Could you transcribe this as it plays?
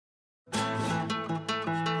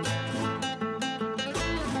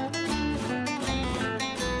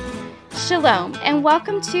Shalom, and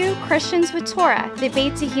welcome to Christians with Torah, the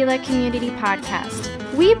Beit Tehillah Community Podcast.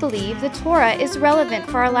 We believe the Torah is relevant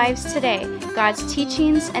for our lives today, God's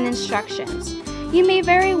teachings and instructions. You may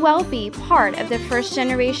very well be part of the first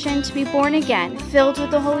generation to be born again, filled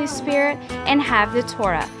with the Holy Spirit, and have the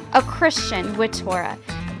Torah, a Christian with Torah.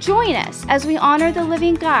 Join us as we honor the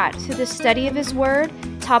living God through the study of His Word,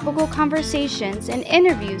 topical conversations, and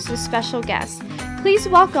interviews with special guests. Please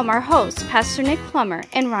welcome our hosts, Pastor Nick Plummer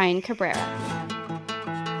and Ryan Cabrera.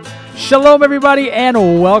 Shalom, everybody, and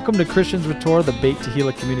welcome to Christians with Torah, the Beit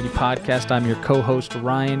Tehillah Community Podcast. I'm your co-host,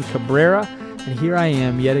 Ryan Cabrera, and here I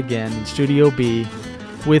am yet again in Studio B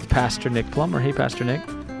with Pastor Nick Plummer. Hey, Pastor Nick.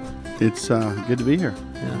 It's good to be here.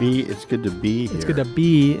 Yeah. It's good to be here. It's good to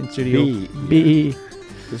be in Studio B.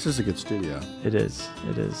 This is a good studio. It is.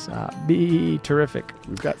 It is. B, terrific.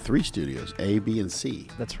 We've got 3 studios, A, B, and C.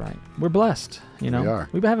 That's right. We're blessed. You know, we are.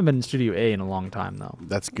 We haven't been in Studio A in a long time, though.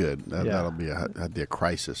 That's good. That'll be a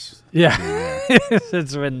crisis. Yeah.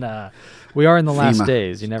 It's when we are in the last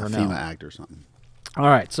days. You never know. FEMA act or something. All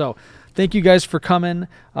right. So thank you guys for coming.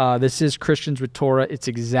 This is Christians with Torah. It's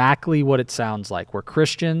exactly what it sounds like. We're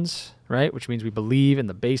Christians, right? Which means we believe in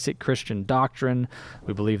the basic Christian doctrine.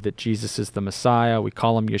 We believe that Jesus is the Messiah. We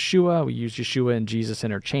call him Yeshua. We use Yeshua and Jesus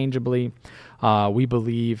interchangeably. We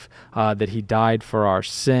believe that he died for our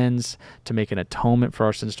sins, to make an atonement for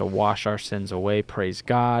our sins, to wash our sins away. Praise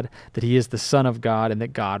God. That he is the Son of God and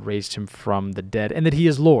that God raised him from the dead and that he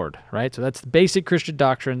is Lord, right? So that's the basic Christian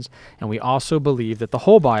doctrines. And we also believe that the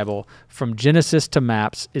whole Bible, from Genesis to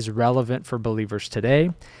Maps, is relevant for believers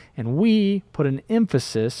today. And we put an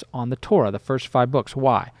emphasis on the Torah, the first 5 books.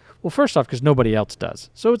 Why? Well, first off, because nobody else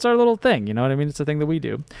does. So it's our little thing, you know what I mean? It's the thing that we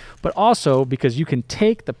do. But also because you can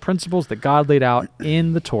take the principles that God laid out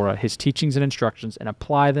in the Torah, his teachings and instructions, and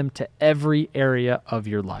apply them to every area of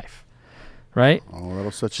your life, right? Oh,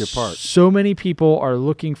 that'll set you apart. So many people are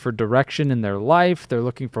looking for direction in their life. They're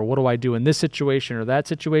looking for, what do I do in this situation or that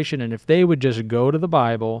situation? And if they would just go to the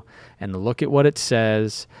Bible and look at what it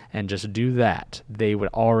says and just do that, they would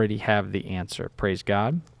already have the answer. Praise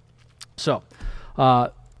God. So,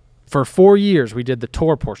 for 4 years, we did the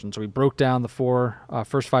Torah portion. So we broke down the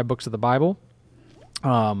first 5 books of the Bible.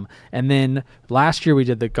 And then last year we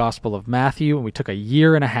did the Gospel of Matthew, and we took a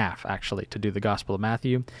year and a half, actually, to do the Gospel of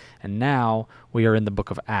Matthew. And now we are in the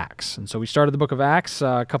book of Acts. And so we started the book of Acts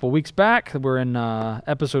a couple weeks back. We're in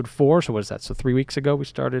episode 4. So what is that? So 3 weeks ago we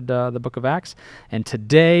started the book of Acts. And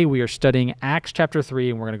today we are studying Acts chapter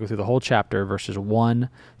 3, and we're going to go through the whole chapter, verses 1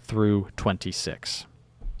 through 26.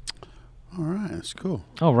 All right, that's cool.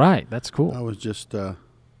 All right, that's cool. I was just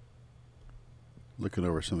looking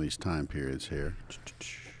over some of these time periods here.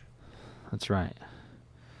 That's right.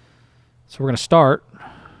 So we're going to start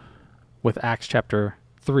with Acts chapter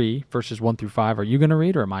 3, verses 1 through 5. Are you going to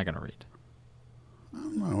read or am I going to read? I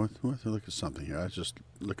don't know. We'll have to look at something here. I was just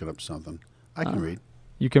looking up something. I can read.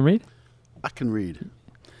 You can read? I can read.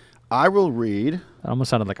 I will read. That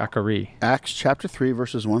almost sounded like Akari. Acts chapter 3,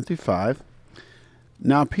 verses 1 through 5.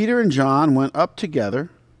 Now Peter and John went up together,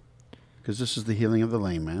 because this is the healing of the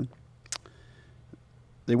lame man.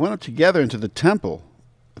 They went up together into the temple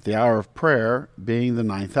at the hour of prayer, being the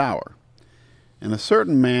 9th hour. And a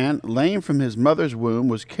certain man, lame from his mother's womb,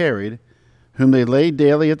 was carried, whom they laid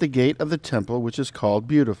daily at the gate of the temple, which is called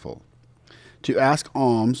Beautiful, to ask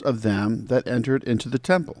alms of them that entered into the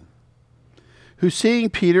temple. Who, seeing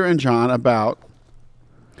Peter and John about,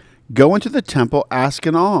 go into the temple, ask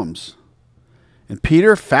an alms. And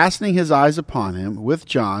Peter, fastening his eyes upon him with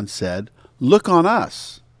John, said, Look on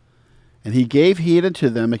us. And he gave heed unto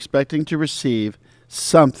them, expecting to receive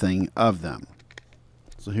something of them.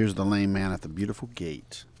 So here's the lame man at the beautiful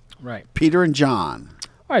gate. Right. Peter and John.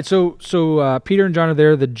 All right, so Peter and John are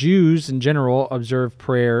there. The Jews, in general, observe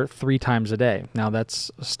prayer 3 times a day. Now,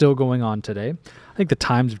 that's still going on today. I think the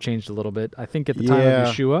times have changed a little bit. I think at the time of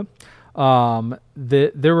Yeshua,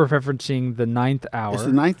 they were referencing the 9th hour. Is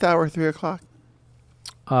the 9th hour 3 o'clock?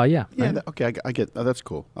 Yeah. Yeah, okay, I get that's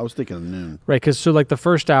cool. I was thinking of noon. Right, because so like the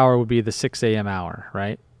first hour would be the 6 a.m. hour,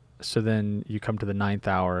 right? So then you come to the 9th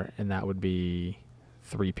hour, and that would be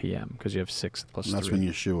 3 p.m. because you have 6 plus 3. And that's when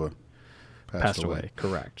Yeshua passed away.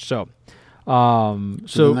 Correct. So then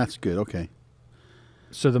that's good, okay.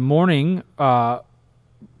 So the morning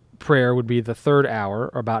prayer would be the 3rd hour,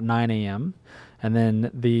 or about 9 a.m., and then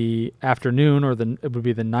the afternoon, it would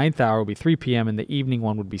be the 9th hour, would be 3 p.m., and the evening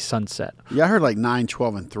one would be sunset. Yeah, I heard like 9,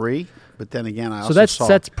 12, and 3, but then again, I also saw... So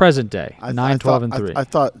that's present day, 9, 12, and 3. I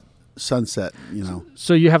thought sunset, you know.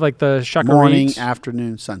 So you have like the Shacharit. Morning,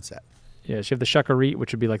 afternoon, sunset. Yes, you have the Shacharit,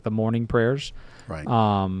 which would be like the morning prayers. Right.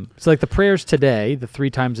 So like the prayers today, the 3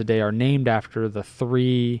 times a day, are named after the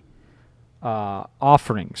 3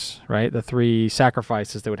 offerings, right? The 3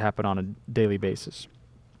 sacrifices that would happen on a daily basis.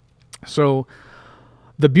 So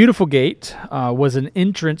the Beautiful Gate was an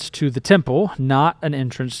entrance to the temple, not an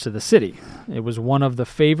entrance to the city. It was one of the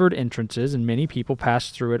favored entrances, and many people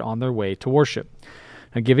passed through it on their way to worship.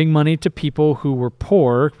 Now, giving money to people who were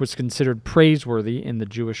poor was considered praiseworthy in the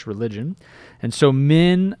Jewish religion. And so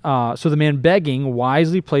the man begging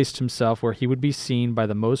wisely placed himself where he would be seen by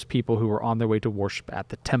the most people who were on their way to worship at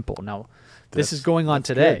the temple. Now, this is going on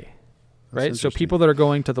today, right? So people that are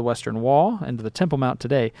going to the Western Wall and to the Temple Mount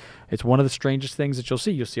today, it's one of the strangest things that you'll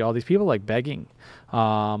see. You'll see all these people like begging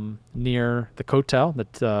near the Kotel,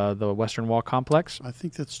 the Western Wall complex. I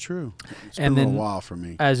think that's true. It's And been a then little while for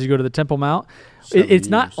me. As you go to the Temple Mount, 7 it's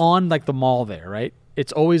not years. on like the mall there, right?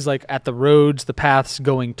 It's always like at the roads, the paths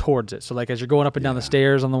going towards it. So like as you're going up and down the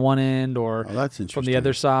stairs on the one end, or Oh, that's from interesting. the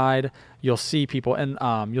other side, you'll see people, and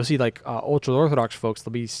you'll see like ultra-Orthodox folks.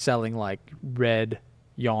 They'll be selling like red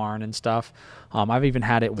yarn and stuff. I've even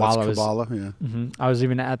had it while I was Kabbalah, yeah. I was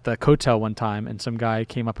even at the Kotel one time, and some guy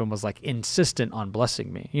came up and was like insistent on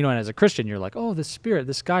blessing me. You know, and as a Christian, you're like, oh, this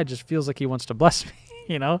guy just feels like he wants to bless me,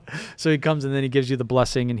 you know? So he comes and then he gives you the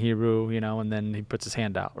blessing in Hebrew, you know, and then he puts his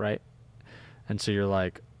hand out, right? And so you're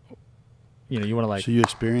like, you know, you want to like So you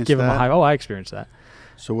experienced give him a that? high. Oh, I experienced that.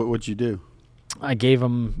 So what would you do? I gave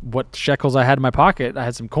him what shekels I had in my pocket. I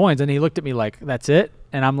had some coins, and he looked at me like, that's it?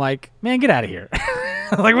 And I'm like, man, get out of here.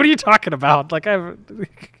 Like, what are you talking about? Like,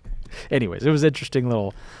 anyways, it was an interesting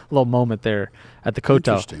little moment there at the Kotel,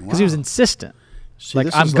 Interesting. because he was Wow. insistent. See, Like,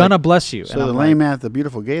 this I'm is gonna bless you. So And the I'm lame like, man at the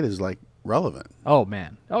Beautiful Gate is like relevant. oh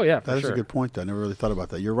man, oh yeah, for That is sure. a good point. Though. I never really thought about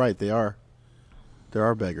that. You're right. There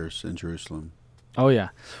are beggars in Jerusalem. Oh yeah.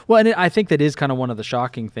 Well, and I think that is kind of one of the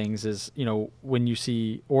shocking things is, you know, when you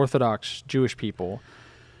see Orthodox Jewish people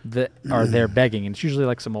that are there begging, and it's usually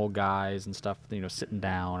like some old guys and stuff, you know, sitting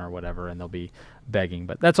down or whatever, and they'll be begging.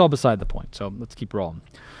 But that's all beside the point. So let's keep rolling.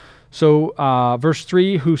 So verse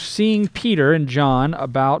 3, who seeing Peter and John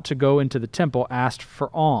about to go into the temple asked for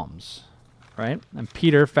alms, right? And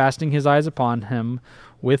Peter, fastening his eyes upon him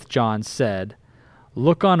with John, said,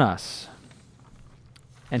 look on us.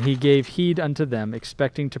 And he gave heed unto them,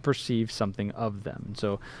 expecting to perceive something of them. And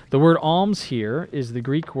so the word alms here is the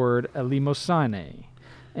Greek word elimosane.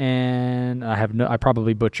 And I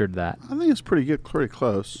probably butchered that. I think it's pretty good, pretty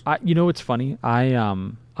close. You know what's funny?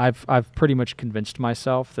 I've pretty much convinced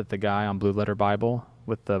myself that the guy on Blue Letter Bible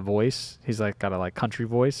with the voice, he's like got a like country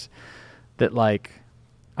voice, that like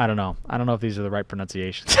I don't know if these are the right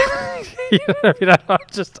pronunciations. You know what I mean?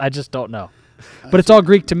 I just don't know. But it's all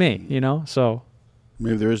Greek to me, you know. So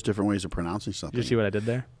Maybe there is different ways of pronouncing something. did you see what I did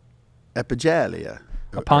there? Epigalia.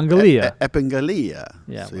 Epangalia. Epangalia.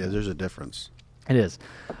 Yeah. So yeah, there's a difference. It is.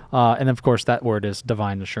 And then, of course, that word is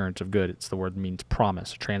divine assurance of good. It's the word that means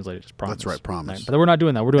promise, translated as promise. That's right, promise. But we're not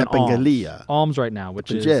doing that. We're doing Epangalia. alms. Alms right now, which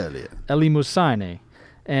is Epigalia. elimusine.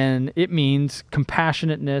 And it means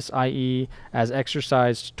compassionateness, i.e., as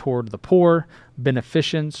exercised toward the poor,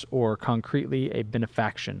 beneficence, or concretely a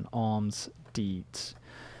benefaction, alms deeds.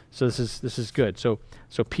 So this is good. So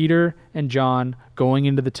Peter and John going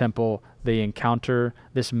into the temple, they encounter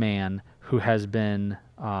this man who has been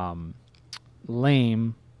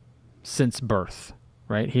lame since birth,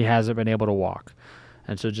 right? He hasn't been able to walk.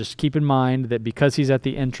 And so just keep in mind that because he's at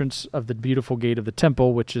the entrance of the Beautiful Gate of the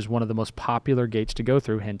temple, which is one of the most popular gates to go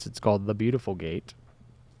through, hence it's called the Beautiful Gate,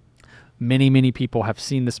 many, many people have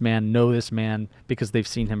seen this man, know this man, because they've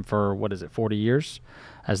seen him for, 40 years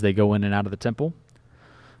as they go in and out of the temple.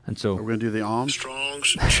 And so We're going to do the alms.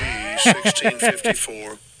 Strong's G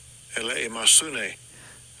 1654. Elei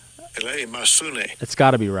Masune. it's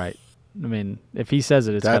got to be right. I mean, if he says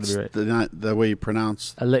it, it's got to That's be right. the way you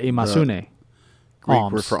pronounce Elei masune.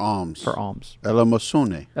 Greek word for alms. For alms.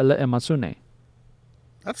 Elamosune. Elei masune.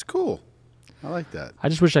 That's cool. I like that. I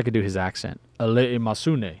just wish I could do his accent. Elei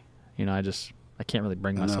masune. You know, I can't really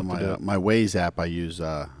bring I know myself to do it. my Waze app. I use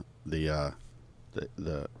the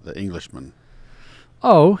Englishman.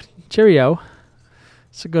 Oh, cheerio.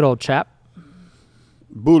 It's a good old chap.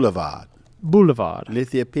 Boulevard. Boulevard.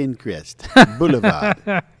 Lithia Pinecrest.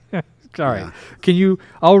 Boulevard. All right. Yeah.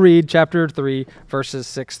 I'll read chapter 3, verses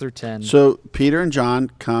 6 through 10. So Peter and John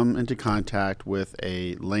come into contact with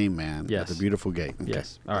a lame man Yes. at the Beautiful Gate. Okay.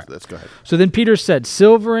 Yes. All right. Let's go ahead. So then Peter said,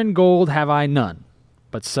 silver and gold have I none,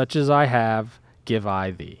 but such as I have give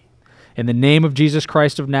I thee. In the name of Jesus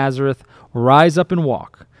Christ of Nazareth, rise up and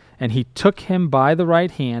walk. And he took him by the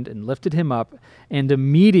right hand and lifted him up, and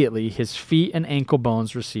immediately his feet and ankle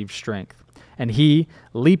bones received strength. And he,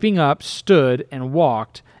 leaping up, stood and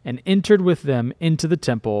walked and entered with them into the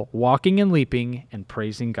temple, walking and leaping and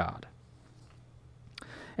praising God.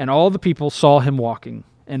 And all the people saw him walking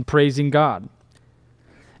and praising God.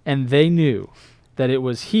 And they knew that it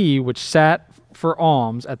was he which sat for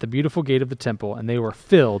alms at the beautiful gate of the temple, and they were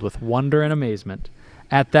filled with wonder and amazement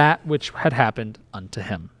at that which had happened unto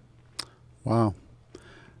him. Wow.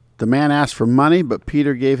 The man asked for money, but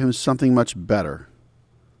Peter gave him something much better,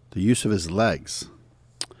 the use of his legs.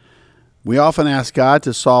 We often ask God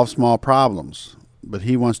to solve small problems, but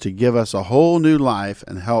he wants to give us a whole new life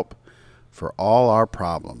and help for all our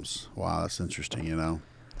problems. Wow, that's interesting,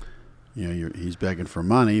 he's begging for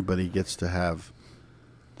money, but he gets to have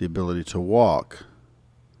the ability to walk.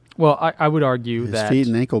 Well, I would argue his that feet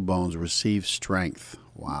and ankle bones receive strength.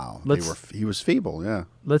 Wow. He was feeble, yeah.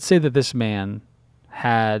 Let's say that this man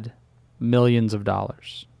had millions of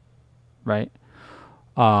dollars, right?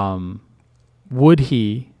 Would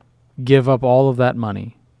he give up all of that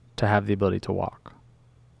money to have the ability to walk?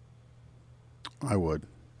 I would.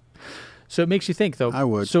 So it makes you think, though. I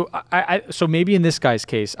would. So so maybe in this guy's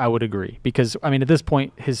case, I would agree, because at this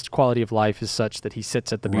point, his quality of life is such that he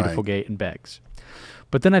sits at the beautiful gate and begs.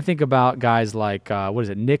 But then I think about guys like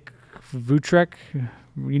Nick Vutrick.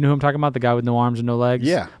 You know who I'm talking about? The guy with no arms and no legs.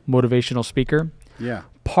 Yeah. Motivational speaker. Yeah.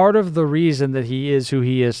 Part of the reason that he is who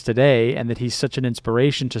he is today and that he's such an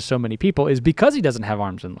inspiration to so many people is because he doesn't have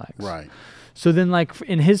arms and legs. Right. So then,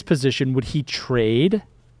 in his position, would he trade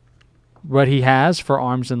what he has for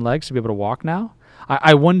arms and legs to be able to walk now?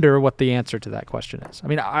 I wonder what the answer to that question is.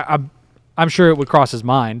 I'm sure it would cross his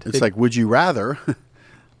mind. It's like, would you rather?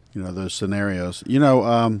 Those scenarios.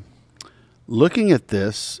 Looking at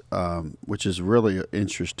this, which is really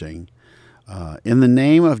interesting, in the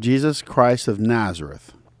name of Jesus Christ of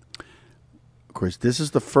Nazareth. Of course, this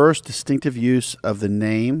is the first distinctive use of the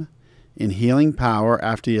name in healing power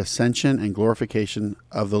after the ascension and glorification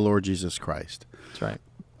of the Lord Jesus Christ. That's right.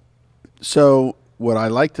 So what I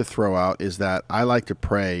like to throw out is that I like to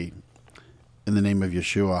pray in the name of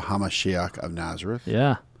Yeshua HaMashiach of Nazareth.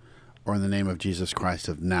 Yeah. Or in the name of Jesus Christ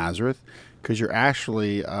of Nazareth, because you're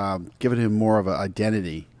actually giving him more of an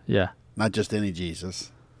identity. Yeah. Not just any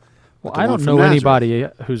Jesus. Well, I don't know anybody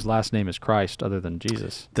whose last name is Christ other than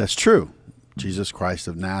Jesus. That's true. Jesus Christ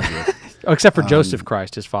of Nazareth. Except for Joseph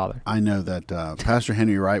Christ, his father. I know that Pastor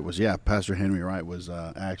Henry Wright was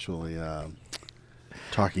actually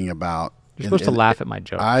talking about... You're supposed to laugh at my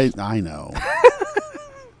jokes. I know.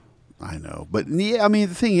 I know. But, yeah, the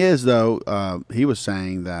thing is, though, he was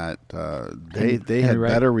saying that they had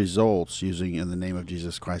better results using in the name of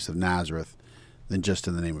Jesus Christ of Nazareth than just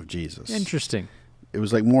in the name of Jesus. Interesting. It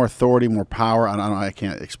was like more authority, more power. I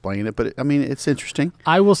can't explain it, but it's interesting.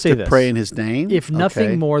 I will say to this. Pray in his name. If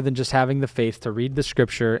nothing more than just having the faith to read the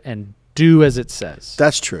scripture and do as it says.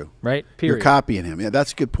 That's true. Right? Period. You're copying him. Yeah,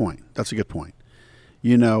 that's a good point.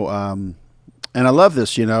 And I love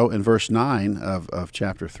this, in verse 9 of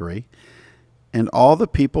chapter 3. And all the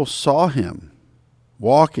people saw him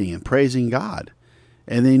walking and praising God.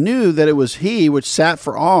 And they knew that it was he which sat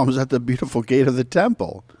for alms at the beautiful gate of the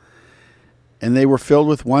temple. And they were filled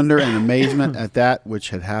with wonder and amazement at that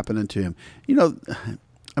which had happened unto him.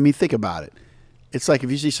 Think about it. It's like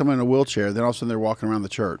if you see someone in a wheelchair, then all of a sudden they're walking around the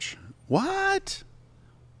church. What?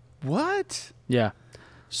 Yeah.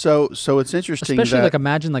 So it's interesting. Especially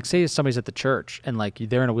imagine say somebody's at the church and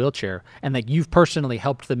they're in a wheelchair and you've personally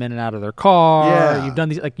helped them in and out of their car. Yeah. You've done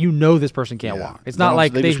these this person can't walk. It's not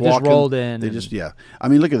like they just rolled in.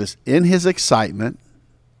 Look at this. In his excitement,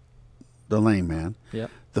 the lame man,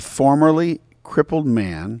 the formerly crippled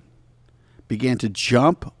man began to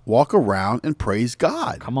jump, walk around, and praise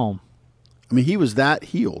God. Come on. He was that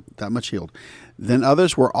much healed. Then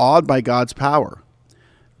others were awed by God's power.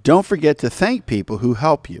 Don't forget to thank people who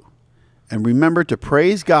help you. And remember to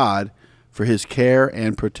praise God for his care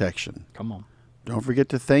and protection. Come on. Don't forget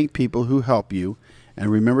to thank people who help you. And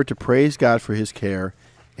remember to praise God for his care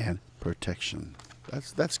and protection.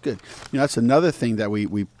 That's good. That's another thing that we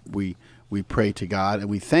pray to God and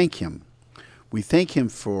we thank him. We thank him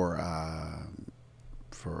for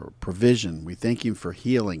provision. We thank him for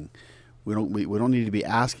healing. We don't need to be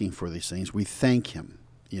asking for these things. We thank him,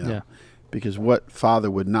 Yeah. Because what father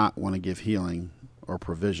would not want to give healing or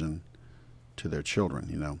provision to their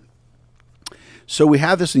children, So we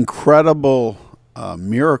have this incredible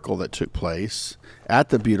miracle that took place at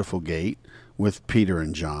the beautiful gate with Peter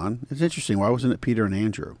and John. It's interesting. Why wasn't it Peter and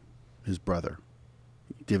Andrew, his brother?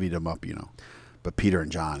 He divvied them up, But Peter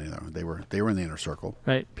and John, they were in the inner circle.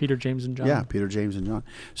 Right, Peter, James, and John. Yeah, Peter, James, and John.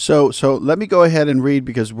 So let me go ahead and read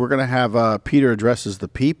because we're going to have Peter addresses the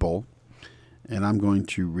people. And I'm going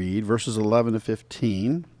to read verses 11 to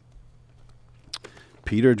 15.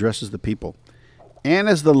 Peter addresses the people. And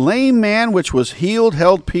as the lame man which was healed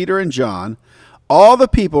held Peter and John, all the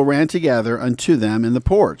people ran together unto them in the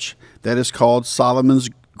porch, that is called Solomon's,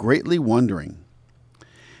 greatly wondering.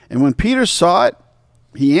 And when Peter saw it,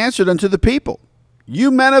 he answered unto the people,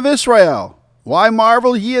 You men of Israel, why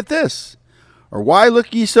marvel ye at this? Or why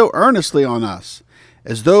look ye so earnestly on us,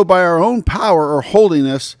 as though by our own power or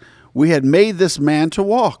holiness we had made this man to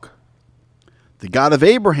walk? The God of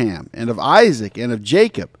Abraham, and of Isaac, and of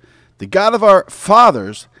Jacob, the God of our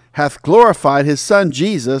fathers, hath glorified his Son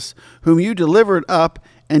Jesus, whom you delivered up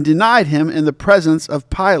and denied him in the presence of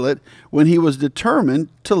Pilate when he was determined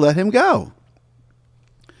to let him go.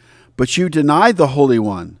 But you denied the Holy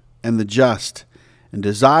One and the just, and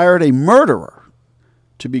desired a murderer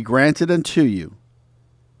to be granted unto you,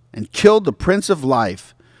 and killed the Prince of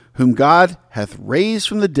Life, whom God hath raised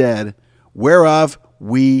from the dead, whereof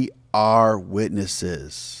we are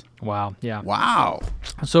witnesses. Wow. Yeah. Wow.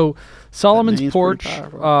 So Solomon's name's porch pretty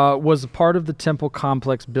powerful. was a part of the temple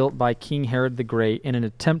complex built by King Herod the Great in an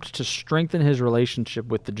attempt to strengthen his relationship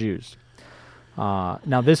with the Jews.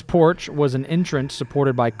 Now, this porch was an entrance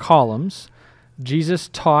supported by columns. Jesus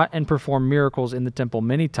taught and performed miracles in the temple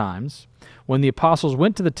many times. When the apostles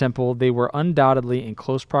went to the temple, they were undoubtedly in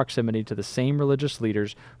close proximity to the same religious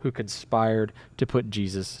leaders who conspired to put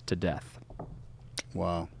Jesus to death.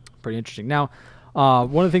 Wow. Pretty interesting. Now,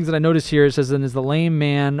 one of the things that I notice here, it says, Then as the lame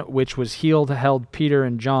man which was healed held Peter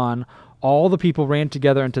and John, all the people ran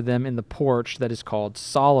together unto them in the porch that is called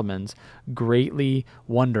Solomon's, greatly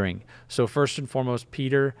wondering. So first and foremost,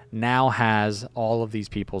 Peter now has all of these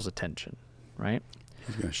people's attention, right?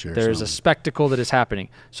 He's going to share There's something. a spectacle that is happening.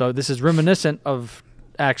 So this is reminiscent of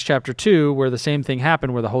Acts chapter 2, where the same thing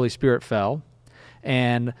happened, where the Holy Spirit fell,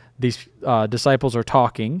 and these disciples are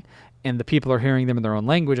talking, and the people are hearing them in their own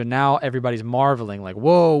language, and now everybody's marveling, like,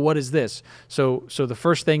 whoa, what is this? So the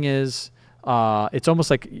first thing is, it's almost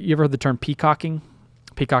like, you ever heard the term peacocking?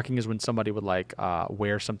 Peacocking is when somebody would like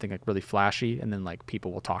wear something like really flashy, and then like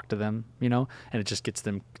people will talk to them, and it just gets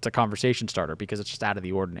them, it's a conversation starter because it's just out of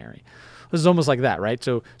the ordinary. This is almost like that, right?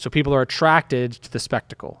 So people are attracted to the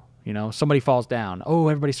spectacle. Somebody falls down. Oh,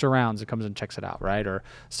 everybody surrounds and comes and checks it out, right? Or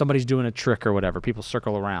somebody's doing a trick or whatever. People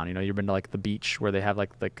circle around. You've been to like the beach where they have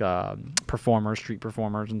like performers, street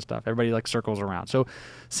performers and stuff. Everybody like circles around. So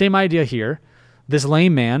same idea here. This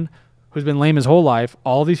lame man who's been lame his whole life,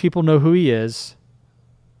 all these people know who he is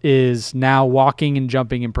now walking and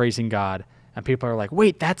jumping and praising God. And people are like,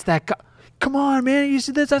 wait, that's that guy. Come on, man. You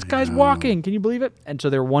see this? That guy's walking. Can you believe it? And so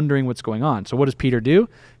they're wondering what's going on. So what does Peter do?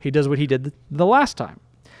 He does what he did the last time.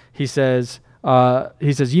 He says,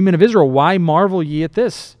 Ye men of Israel, why marvel ye at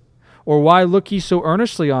this? Or why look ye so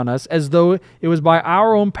earnestly on us, as though it was by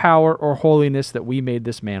our own power or holiness that we made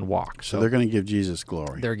this man walk? So they're going to give Jesus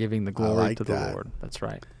glory. They're giving the glory like to the that. Lord. That's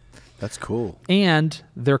right. That's cool. And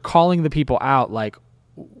they're calling the people out like,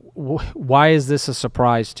 why is this a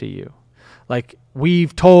surprise to you? Like,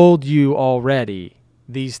 we've told you already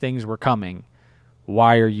these things were coming.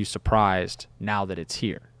 Why are you surprised now that it's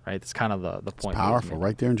here? Right? That's kind of the point. It's powerful,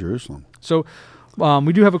 right there in Jerusalem. So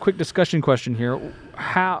we do have a quick discussion question here.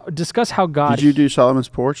 Discuss how God... Did you do Solomon's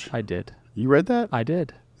porch? I did. You read that? I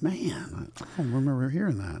did. Man, I don't remember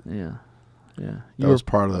hearing that. Yeah. That was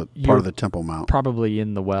part of the Temple Mount. Probably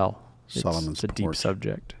in the well. Solomon's It's a deep porch.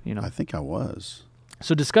 subject. I think I was.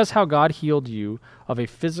 So discuss how God healed you of a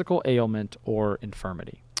physical ailment or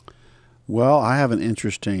infirmity. Well, I have an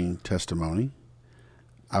interesting testimony.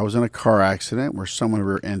 I was in a car accident where someone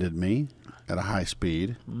rear-ended me at a high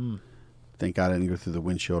speed. Thank God I didn't go through the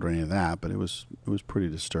windshield or any of that, but it was pretty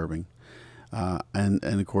disturbing. And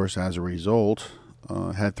of course, as a result,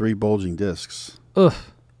 had 3 bulging discs. Ugh.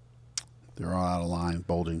 They're all out of line,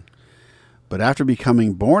 bulging. But after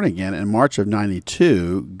becoming born again in March of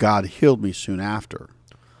 92, God healed me soon after.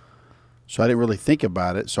 So I didn't really think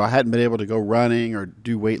about it. So I hadn't been able to go running or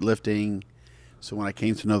do weightlifting. So when I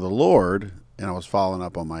came to know the Lord, and I was following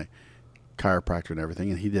up on my chiropractor and everything,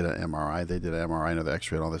 and he did an MRI. They did an MRI, another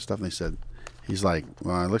X-ray, and all this stuff. And they said, he's like,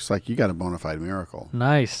 well, it looks like you got a bona fide miracle.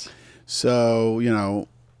 Nice. So,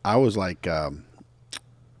 I was like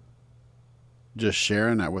just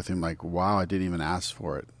sharing that with him, like, wow, I didn't even ask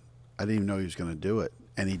for it. I didn't even know he was going to do it.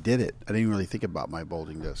 And he did it. I didn't even really think about my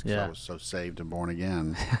bulging discs. Yeah. I was so saved and born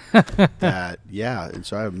again that, and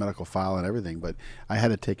so I have a medical file and everything. But I had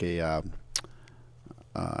to take out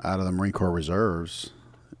of the Marine Corps Reserves,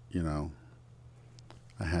 I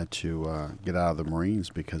had to get out of the Marines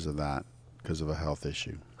because of that, because of a health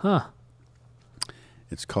issue. Huh.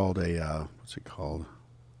 It's called what's it called?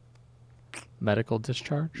 Medical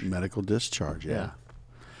discharge? Medical discharge, yeah. Yeah.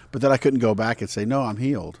 But then I couldn't go back and say, no, I'm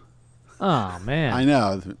healed. Oh, man. I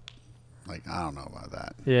know. Like, I don't know about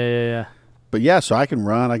that. Yeah. But yeah, so I can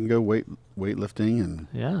run. I can go weightlifting, and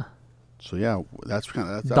Yeah. so yeah, that's kind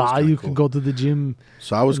of that. You cool. can go to the gym.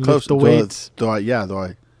 So I was and close lift the weights. Though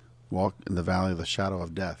I walk in the valley of the shadow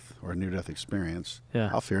of death or a near-death experience, Yeah.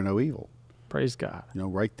 I'll fear no evil. Praise God.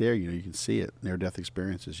 Right there, you can see it. Near-death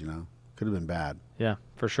experiences, could have been bad. Yeah,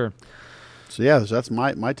 for sure. So yeah, that's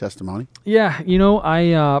my testimony. Yeah,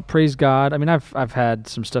 I praise God. I mean, I've had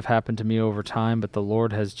some stuff happen to me over time, but the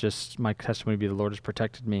Lord has my testimony would be the Lord has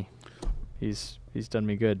protected me. He's done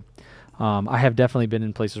me good. I have definitely been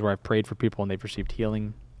in places where I've prayed for people and they've received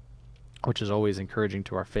healing, which is always encouraging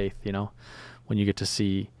to our faith, when you get to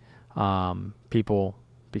see people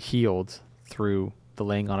be healed through the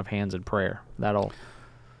laying on of hands and prayer. That'll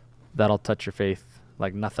touch your faith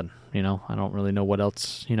like nothing, I don't really know what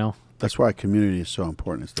else, That's why community is so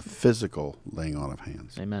important. It's the physical laying on of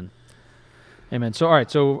hands. Amen. So, all right.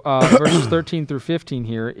 So, verses 13 through 15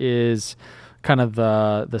 here is kind of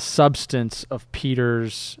the substance of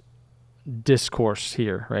Peter's discourse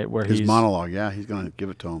here, right? Where his monologue, he's going to give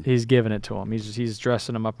it to him. He's giving it to him. He's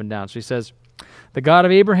dressing him up and down. So he says, "The God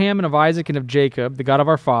of Abraham and of Isaac and of Jacob, the God of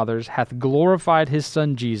our fathers, hath glorified his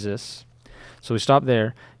son Jesus." So we stop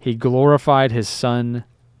there. He glorified his son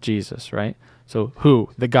Jesus, right? So who?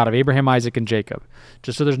 The God of Abraham, Isaac, and Jacob.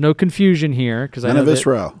 Just so there's no confusion here, because I know of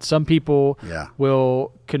Israel. Some people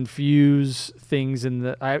will confuse things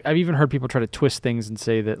I've even heard people try to twist things and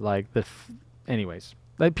say that anyways.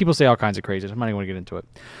 People say all kinds of crazy. I'm not even going to get into it.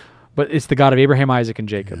 But it's the God of Abraham, Isaac, and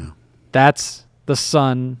Jacob. Yeah. That's the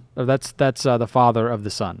son. That's the father of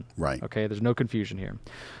the son. Right. Okay. There's no confusion here.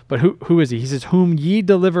 But who is he? He says, "Whom ye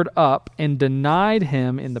delivered up and denied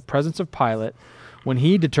him in the presence of Pilate, when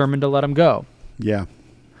he determined to let him go." Yeah.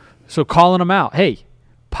 So calling him out. Hey,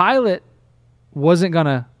 Pilate wasn't going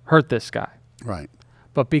to hurt this guy. Right.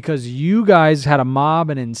 But because you guys had a mob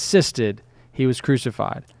and insisted, he was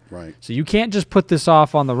crucified. Right. So you can't just put this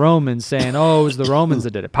off on the Romans saying, it was the Romans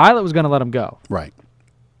that did it. Pilate was going to let him go. Right.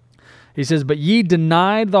 He says, "But ye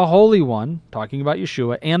denied the Holy One," talking about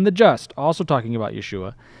Yeshua, "and the just," also talking about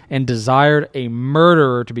Yeshua, "and desired a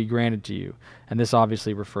murderer to be granted to you." And this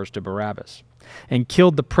obviously refers to Barabbas. "And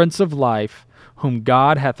killed the Prince of Life, whom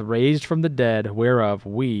God hath raised from the dead, whereof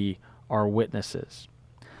we are witnesses."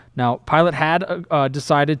 Now, Pilate had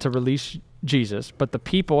decided to release Jesus, but the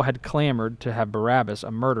people had clamored to have Barabbas,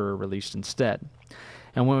 a murderer, released instead.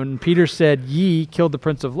 And when Peter said, "Ye killed the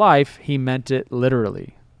Prince of Life," he meant it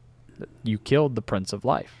literally. You killed the Prince of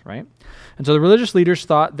Life, right? And so the religious leaders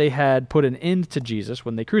thought they had put an end to Jesus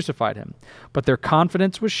when they crucified him. But their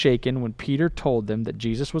confidence was shaken when Peter told them that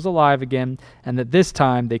Jesus was alive again and that this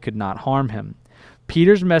time they could not harm him.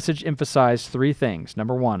 Peter's message emphasized three things.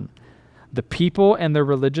 Number one, the people and their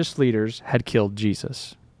religious leaders had killed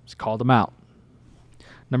Jesus. He's called them out.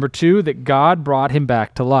 Number two, that God brought him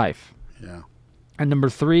back to life. Yeah. And number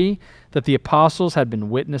three, that the apostles had been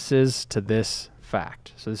witnesses to this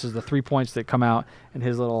fact. So this is the 3 points that come out in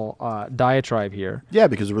his little diatribe here. Yeah,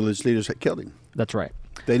 because the religious leaders had killed him. That's right.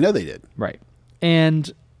 They know they did. Right.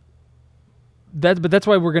 And that's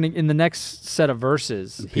why we're going to, in the next set of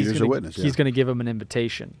verses, Peter's a witness. He's going to give him an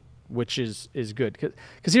invitation, which is good.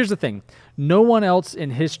 Because here's the thing. No one else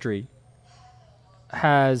in history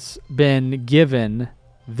has been given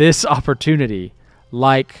this opportunity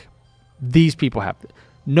like these people have.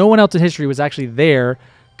 No one else in history was actually there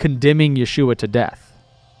condemning Yeshua to death,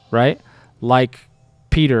 right? Like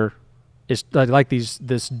Peter is, like this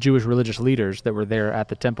Jewish religious leaders that were there at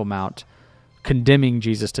the Temple Mount condemning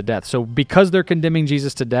Jesus to death. So because they're condemning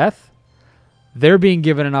Jesus to death, they're being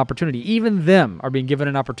given an opportunity. Even them are being given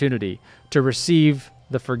an opportunity to receive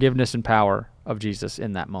the forgiveness and power of Jesus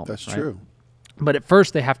in that moment. That's right? true. But at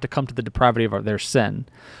first, they have to come to the depravity of their sin.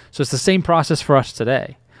 So it's the same process for us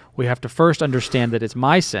today. We have to first understand that it's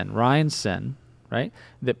my sin, Ryan's sin, right,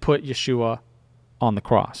 that put Yeshua on the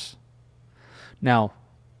cross. Now,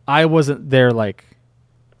 I wasn't there like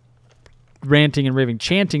ranting and raving,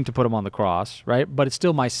 chanting to put him on the cross, right? But it's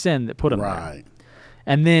still my sin that put him there.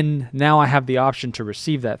 And then now I have the option to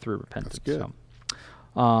receive that through repentance. That's good.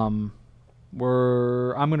 So,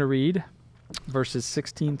 I'm going to read verses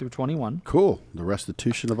 16 through 21. Cool. The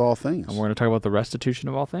restitution of all things. And we're going to talk about the restitution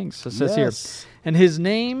of all things. So it says here, Yes. "And his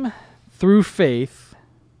name, through faith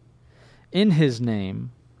in his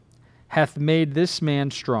name, hath made this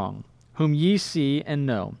man strong, whom ye see and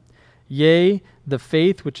know. Yea, the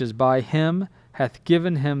faith which is by him hath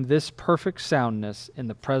given him this perfect soundness in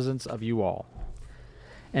the presence of you all.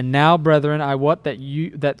 And now, brethren, I wot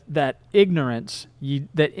that ignorance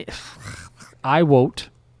I wot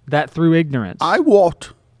that through ignorance. I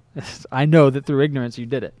wot. I know that through ignorance you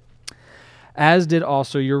did it. as did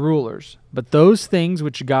also your rulers. But those things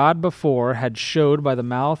which God before had showed by the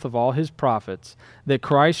mouth of all his prophets, that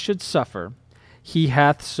Christ should suffer, he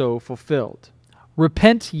hath so fulfilled.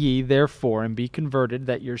 Repent ye therefore, and be converted,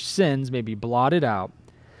 that your sins may be blotted out,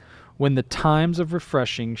 when the times of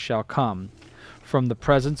refreshing shall come from the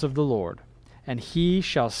presence of the Lord. And he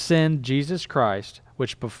shall send Jesus Christ,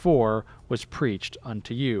 which before was preached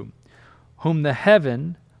unto you, whom the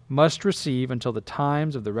heaven must receive until the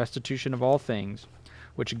times of the restitution of all things,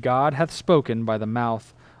 which God hath spoken by the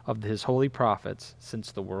mouth of his holy prophets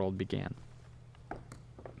since the world began.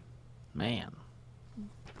 Man.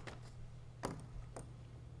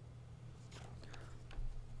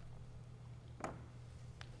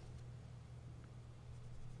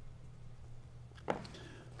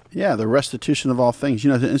 Yeah, the restitution of all things. You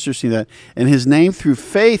know, it's interesting that, and his name through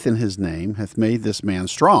faith in his name hath made this man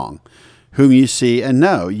strong, whom you see and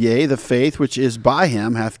know. Yea, the faith which is by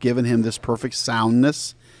him hath given him this perfect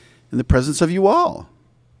soundness in the presence of you all.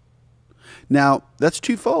 Now, that's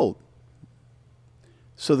twofold.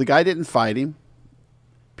 So the guy didn't fight him.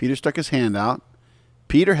 Peter stuck his hand out.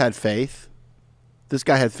 Peter had faith. This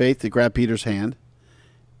guy had faith to grab Peter's hand.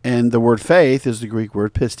 And the word faith is the Greek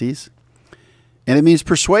word pistis. And it means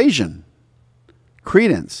persuasion,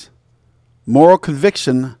 credence, moral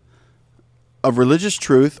conviction of religious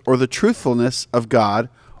truth or the truthfulness of God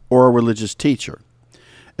or a religious teacher,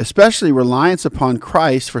 especially reliance upon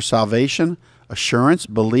Christ for salvation, assurance,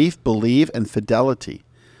 belief, believe, and fidelity.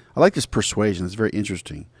 I like this persuasion. It's very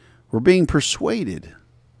interesting. We're being persuaded.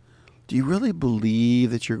 Do you really believe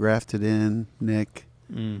that you're grafted in, Nick?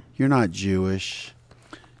 You're not Jewish.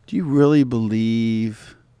 Do you really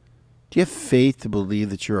believe... Do you have faith to believe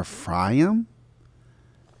that you're Ephraim?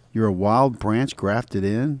 You're a wild branch grafted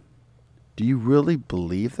in? Do you really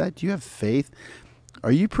believe that? Do you have faith?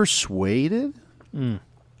 Are you persuaded?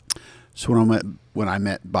 So when I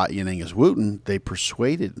met Bat Yeningas Wooten, they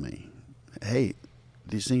persuaded me. Hey,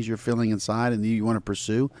 these things you're feeling inside and you want to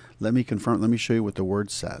pursue, let me confirm, let me show you what the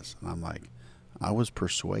word says. And I'm like, I was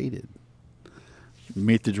persuaded.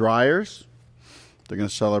 Meet the Dryers. They're going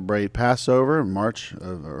to celebrate Passover in March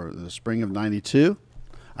or the spring of 92.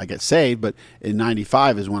 I get saved, but in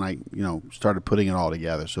 95 is when I, started putting it all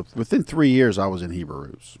together. So within 3 years, I was in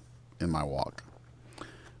Hebrews in my walk,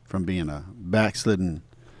 from being a backslidden,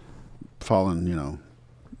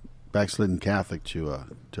 backslidden Catholic to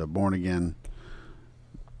a born again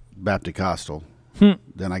Baptist-costal.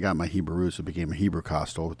 Then I got my Hebrew roots and became a Hebrew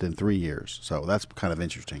Costal within 3 years. So that's kind of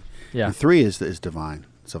interesting. Yeah. And 3 is divine.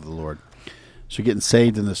 It's of the Lord. So getting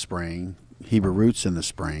saved in the spring, Hebrew roots in the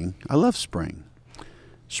spring. I love spring.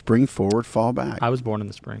 Spring forward, fall back. I was born in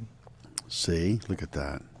the spring. See, look at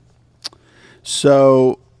that.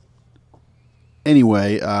 So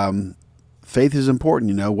anyway, faith is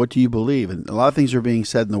important. What do you believe? And a lot of things are being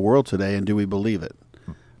said in the world today, and do we believe it?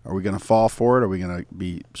 Are we going to fall for it? Are we going to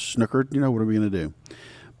be snookered? What are we going to do?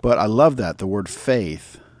 But I love that. The word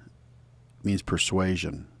faith means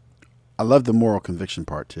persuasion. I love the moral conviction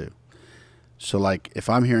part too. So like if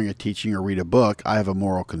I'm hearing a teaching or read a book, I have a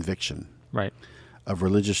moral conviction. Right. Of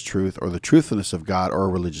religious truth or the truthfulness of God or a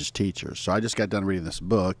religious teacher. So I just got done reading this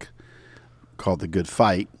book called The Good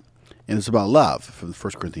Fight, and it's about love from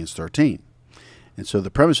 1 Corinthians 13. And so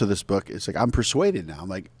the premise of this book is like, I'm persuaded now. I'm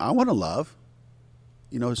like, I want to love.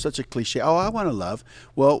 It's such a cliche. Oh, I want to love.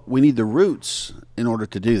 Well, we need the roots in order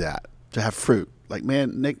to do that, to have fruit. Like,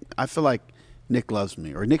 man, Nick, I feel like Nick loves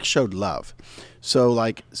me, or Nick showed love. So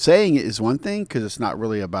like saying it is one thing because it's not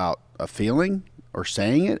really about a feeling or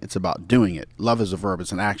saying it. It's about doing it. Love is a verb.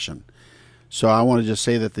 It's an action. So I want to just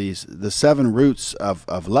say that the 7 roots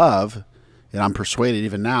of love, and I'm persuaded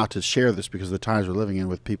even now to share this because of the times we're living in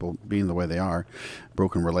with people being the way they are,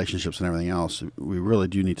 broken relationships and everything else, we really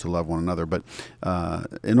do need to love one another. But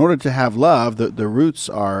in order to have love, the roots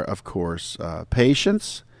are, of course,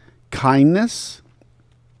 patience, kindness,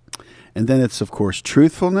 and then it's, of course,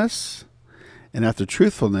 truthfulness. And after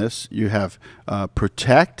truthfulness, you have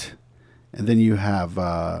protect, and then you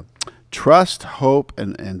have trust, hope,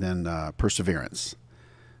 and then perseverance.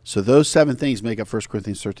 So those 7 things make up 1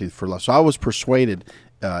 Corinthians 13 for love. So I was persuaded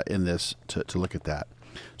in this to look at that.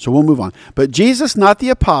 So we'll move on. But Jesus, not the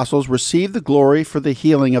apostles, received the glory for the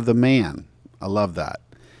healing of the man. I love that.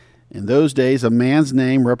 In those days, a man's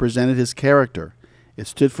name represented his character. It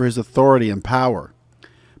stood for his authority and power.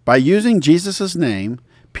 By using Jesus' name,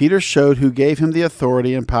 Peter showed who gave him the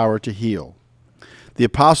authority and power to heal. The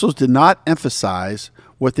apostles did not emphasize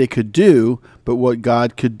what they could do, but what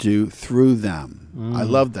God could do through them. I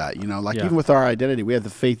love that. You know, like even with our identity, we have the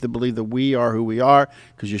faith to believe that we are who we are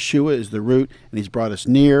because Yeshua is the root, and he's brought us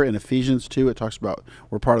near. In Ephesians 2, it talks about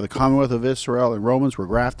we're part of the Commonwealth of Israel. In Romans, we're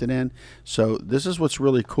grafted in. So this is what's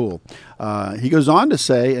really cool. He goes on to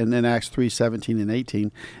say, and in Acts 3:17 and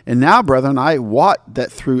 18, and now, brethren, I wot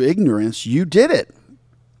that through ignorance you did it,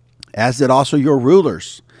 as did also your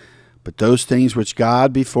rulers. But those things which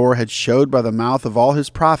God before had showed by the mouth of all his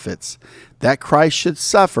prophets, that Christ should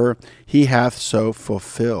suffer, he hath so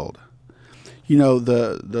fulfilled. You know,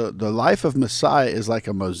 the life of Messiah is like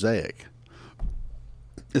a mosaic,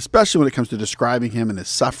 especially when it comes to describing him and his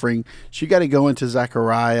suffering. So you got to go into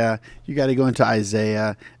Zechariah, you got to go into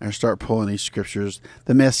Isaiah and start pulling these scriptures,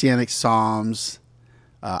 the Messianic Psalms,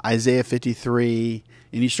 Isaiah 53,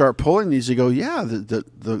 and you start pulling these, you go, yeah,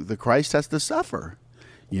 the Christ has to suffer.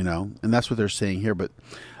 You know, and that's what they're saying here. But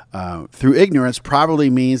through ignorance probably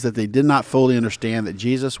means that they did not fully understand that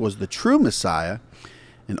Jesus was the true Messiah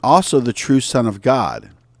and also the true Son of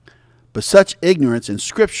God. But such ignorance in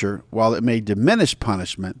Scripture, while it may diminish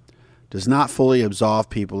punishment, does not fully absolve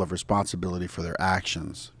people of responsibility for their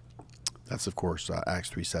actions. That's, of course,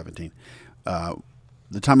 Acts 3:17.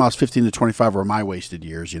 The time I was 15 to 25 were my wasted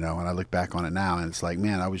years, you know, and I look back on it now, and it's like,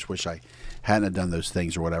 man, I always wish I hadn't have done those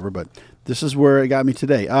things or whatever, but this is where it got me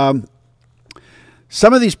today.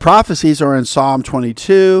 Some of these prophecies are in Psalm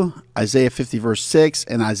 22, Isaiah 50 verse 6,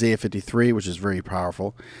 and Isaiah 53, which is very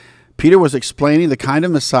powerful. Peter was explaining the kind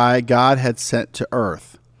of Messiah God had sent to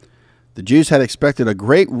earth. The Jews had expected a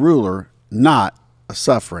great ruler, not a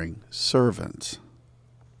suffering servant.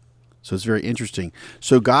 So it's very interesting.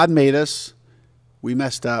 So God made us. We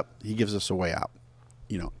messed up. He gives us a way out.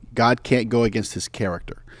 You know, God can't go against his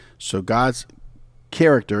character. So God's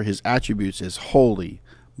character, his attributes, is holy,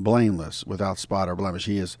 blameless, without spot or blemish.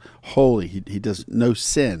 He is holy. He does no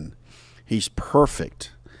sin. He's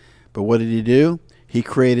perfect. But what did he do? He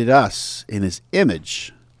created us in his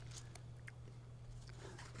image.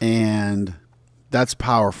 And that's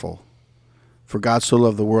powerful. For God so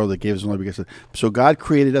loved the world that gave his only begotten Son. So God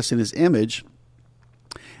created us in his image.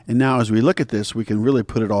 And now as we look at this, we can really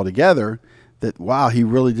put it all together that, wow, he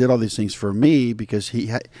really did all these things for me because he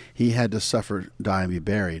had to suffer, die, and be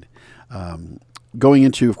buried. Going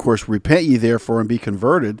into, of course, repent ye therefore and be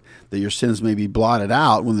converted, that your sins may be blotted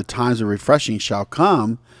out when the times of refreshing shall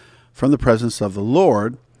come from the presence of the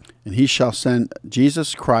Lord, and he shall send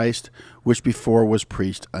Jesus Christ, which before was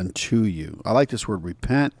preached unto you. I like this word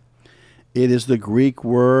repent. It is the Greek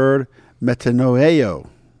word metanoeo.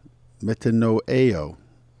 Metanoeo.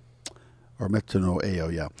 Or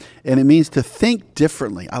metanoeo, yeah. And it means to think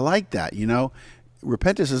differently. I like that, you know.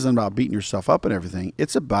 Repentance isn't about beating yourself up and everything.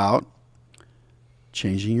 It's about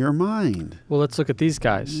changing your mind. Well, let's look at these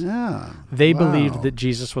guys. Yeah. They believed that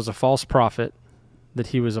Jesus was a false prophet, that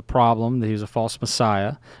he was a problem, that he was a false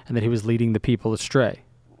Messiah, and that he was leading the people astray.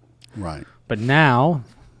 Right. But now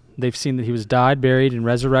they've seen that he was died, buried, and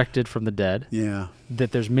resurrected from the dead. Yeah.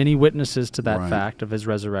 That there's many witnesses to that fact of his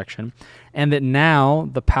resurrection, and that now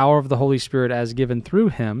the power of the Holy Spirit as given through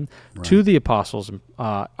him to the apostles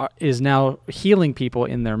is now healing people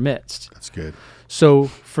in their midst. That's good. So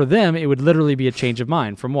for them, it would literally be a change of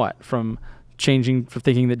mind. From what? From changing from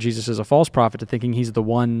thinking that Jesus is a false prophet to thinking he's the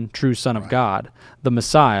one true Son of God, the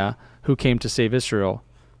Messiah who came to save Israel.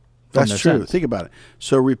 That's true. Sins. Think about it.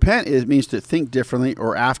 So repent means to think differently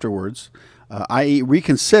or afterwards, i.e.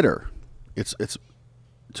 reconsider. It's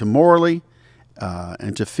to morally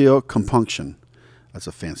and to feel compunction. That's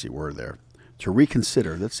a fancy word there. To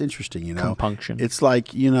reconsider. That's interesting, you know. Compunction. It's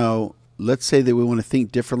like, you know, let's say that we want to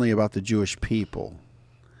think differently about the Jewish people.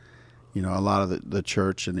 You know, a lot of the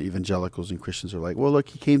church and the evangelicals and Christians are like, well, look,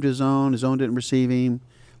 he came to his own didn't receive him.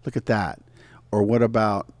 Look at that. Or what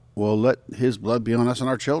about, well, let his blood be on us and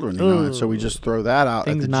our children, you know. And so we just throw that out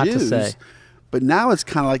Things at the not Jews. to say. But now it's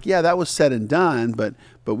kind of like, yeah, that was said and done, but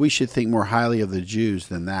we should think more highly of the Jews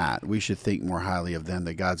than that. We should think more highly of them,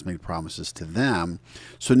 that God's made promises to them.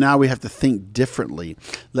 So now we have to think differently.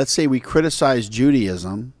 Let's say we criticize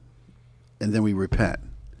Judaism and then we repent.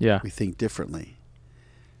 Yeah. We think differently.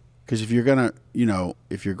 Because if you're going to, you know,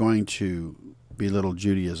 if you're going to belittle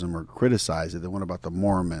Judaism or criticize it, then what about the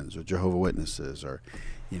Mormons or Jehovah's Witnesses? Or,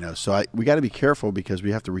 you know, so we got to be careful because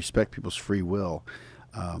we have to respect people's free will.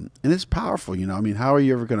 And it's powerful, you know. I mean, how are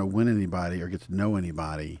you ever going to win anybody or get to know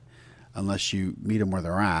anybody unless you meet them where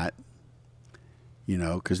they're at? You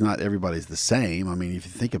know, because not everybody's the same. I mean, if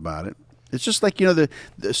you think about it, it's just like, you know,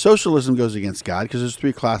 the socialism goes against God because there's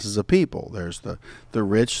three classes of people. There's the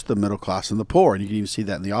rich, the middle class, and the poor. And you can even see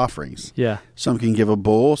that in the offerings. Yeah. Some can give a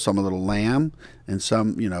bull, some a little lamb, and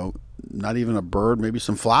some, you know, not even a bird, maybe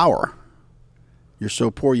some flour. You're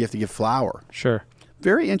so poor, you have to give flour. Sure.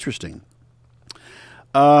 Very interesting.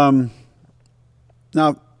 Now,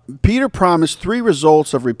 Peter promised 3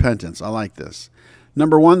 results of repentance. I like this.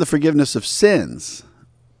 Number 1, the forgiveness of sins.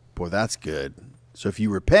 Boy, that's good. So if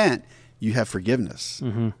you repent, you have forgiveness.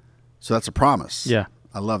 Mm-hmm. So that's a promise. Yeah.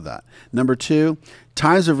 I love that. Number 2,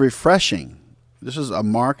 times of refreshing. This is a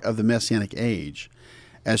mark of the Messianic age,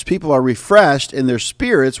 as people are refreshed in their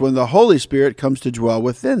spirits when the Holy Spirit comes to dwell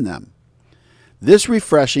within them. This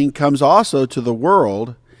refreshing comes also to the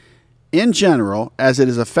world in general, as it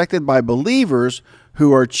is affected by believers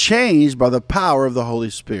who are changed by the power of the Holy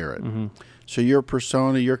Spirit. Mm-hmm. So your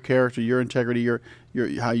persona, your character, your integrity, your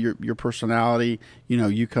personality,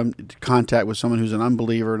 you come into contact with someone who's an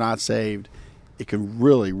unbeliever, not saved, it can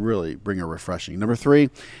really, really bring a refreshing. Number 3,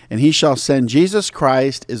 and he shall send Jesus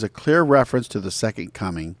Christ is a clear reference to the second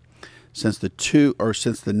coming, since the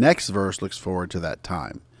next verse looks forward to that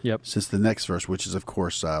time. Yep. Since the next verse, which is, of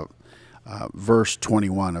course, verse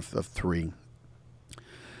 21 of 3.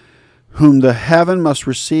 Whom the heaven must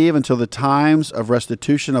receive until the times of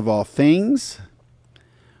restitution of all things,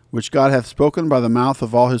 which God hath spoken by the mouth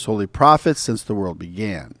of all his holy prophets since the world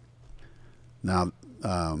began. Now,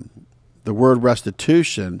 the word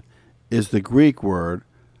restitution is the Greek word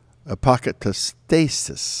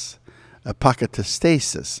apokatastasis,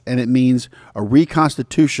 and it means a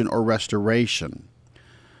reconstitution or restoration.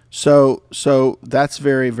 So that's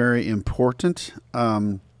very, very important.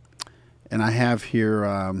 And I have here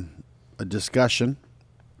a discussion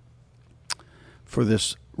for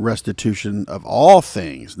this restitution of all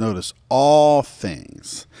things. Notice, all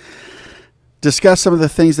things. Discuss some of the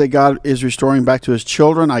things that God is restoring back to his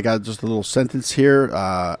children. I got just a little sentence here.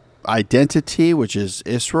 Identity, which is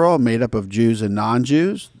Israel, made up of Jews and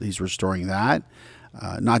non-Jews. He's restoring that.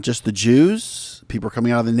 Not just the Jews. People are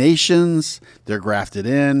coming out of the nations. They're grafted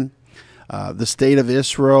in. The state of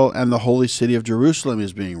Israel and the holy city of Jerusalem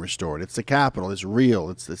is being restored. It's the capital. It's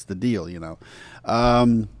real. It's the deal,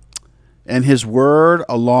 And his word,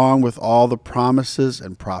 along with all the promises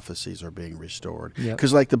and prophecies, are being restored.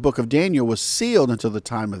 Because like the book of Daniel was sealed until the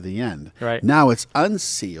time of the end. Right. Now it's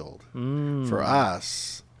unsealed for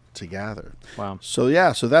us to gather. Wow. So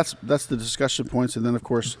that's the discussion points. And then, of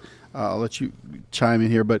course, I'll let you chime in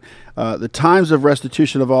here. But the times of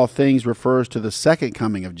restitution of all things refers to the second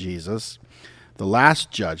coming of Jesus, the last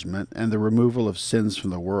judgment, and the removal of sins from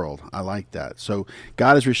the world. I like that. So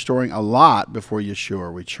God is restoring a lot before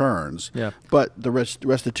Yeshua returns. Yeah. But the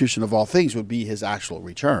restitution of all things would be his actual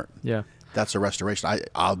return. Yeah. That's a restoration.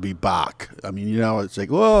 I'll be back. I mean, it's like,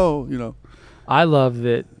 whoa, I love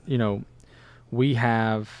that, we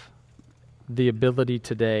have the ability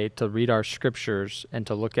today to read our scriptures and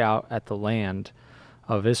to look out at the land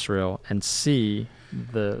of Israel and see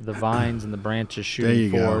the vines and the branches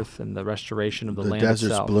shooting forth and the restoration of the land itself. The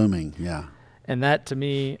desert's blooming, yeah. And that, to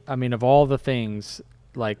me, of all the things,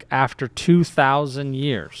 like after 2,000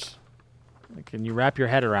 years, can you wrap your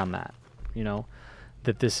head around that,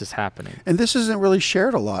 that this is happening? And this isn't really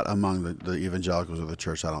shared a lot among the evangelicals of the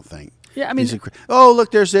church, I don't think. Yeah,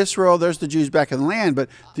 look, there's Israel, there's the Jews back in the land, but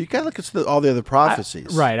you got to look at all the other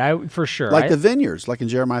prophecies. For sure. Like the vineyards, like in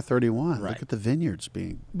Jeremiah 31. Right. Look at the vineyards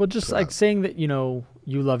being... Well, just like saying that,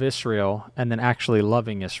 you love Israel and then actually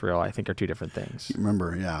loving Israel, I think are two different things.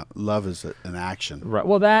 Remember, love is an action. Right.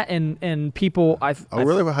 Well, that and people...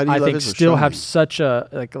 really? Well, how do you love Israel? Still have such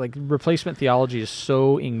a... Like replacement theology is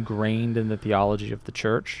so ingrained in the theology of the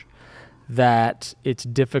church that it's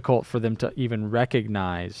difficult for them to even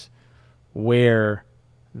recognize where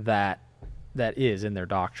that is in their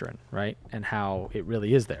doctrine, right? And how it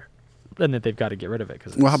really is there. And that they've got to get rid of it.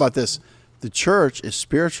 Well, how about this? The church is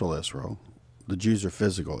spiritual Israel. The Jews are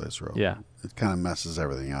physical Israel. Yeah. It kind of messes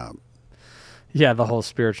everything up. Yeah, the whole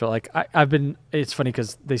spiritual. It's funny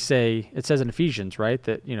because it says in Ephesians, right,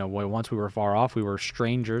 that, once we were far off, we were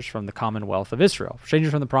strangers from the commonwealth of Israel.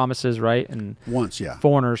 Strangers from the promises, right? And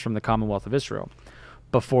foreigners from the commonwealth of Israel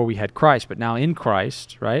before we had Christ. But now in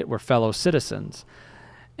Christ, right, we're fellow citizens.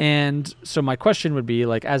 And so my question would be,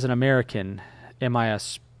 as an American, am I a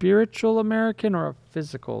spiritual American or a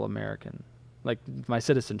physical American? My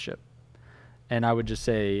citizenship. And I would just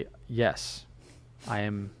say, yes, I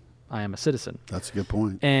am a citizen. That's a good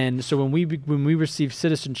point. And so when we receive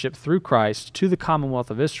citizenship through Christ to the Commonwealth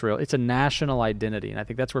of Israel, it's a national identity. And I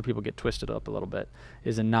think that's where people get twisted up a little bit,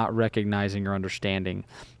 is in not recognizing or understanding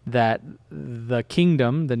that the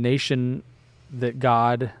kingdom, the nation that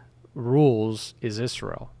God rules, is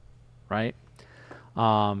Israel, right?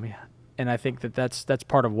 And I think that's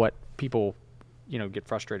part of what people, get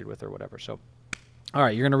frustrated with or whatever. So All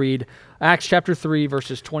right, you're going to read Acts chapter 3,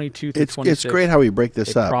 verses 22 through 26. It's great how we break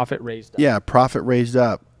this up. Prophet raised up. Yeah, prophet raised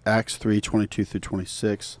up. Acts 3, 22 through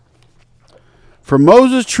 26. For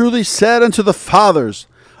Moses truly said unto the fathers,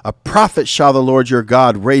 a prophet shall the Lord your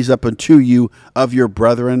God raise up unto you of your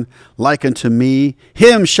brethren, like unto me.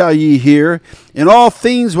 Him shall ye hear in all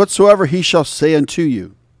things whatsoever he shall say unto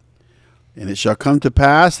you. And it shall come to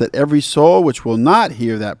pass that every soul which will not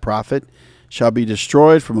hear that prophet shall be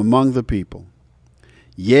destroyed from among the people.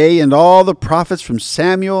 Yea, and all the prophets from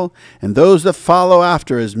Samuel and those that follow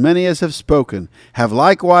after, as many as have spoken, have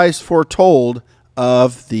likewise foretold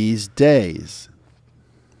of these days.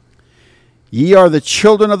 Ye are the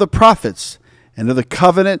children of the prophets, and of the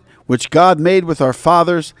covenant which God made with our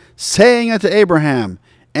fathers, saying unto Abraham,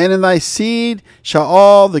 and in thy seed shall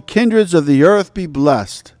all the kindreds of the earth be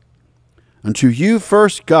blessed. Unto you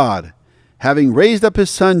first God, having raised up his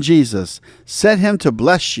Son Jesus, sent him to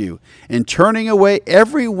bless you, in turning away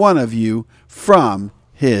every one of you from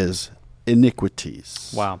his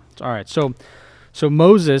iniquities. Wow. All right. So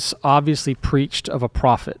Moses obviously preached of a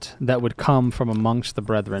prophet that would come from amongst the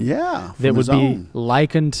brethren. Yeah. That would be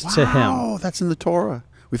likened to him. Oh, that's in the Torah.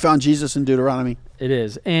 We found Jesus in Deuteronomy. It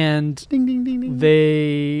is. And Ding, ding, ding, ding.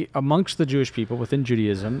 they, amongst the Jewish people within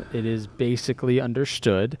Judaism, it is basically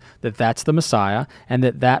understood that that's the Messiah and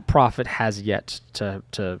that prophet has yet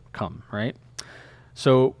to come, right?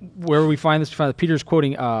 So where we find this, Peter's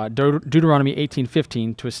quoting Deuteronomy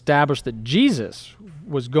 18:15 to establish that Jesus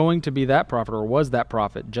was going to be that prophet, or was that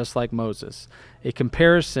prophet, just like Moses, a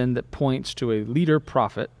comparison that points to a leader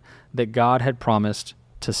prophet that God had promised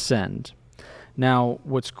to send. Now,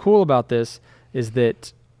 what's cool about this is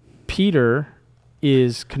that Peter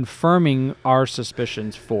is confirming our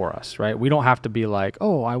suspicions for us, right? We don't have to be like,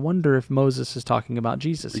 oh, I wonder if Moses is talking about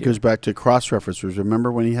Jesus. It goes back to cross-references.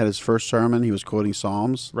 Remember when he had his first sermon, he was quoting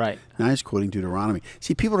Psalms? Right. Now he's quoting Deuteronomy.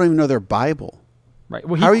 See, people don't even know their Bible. Right.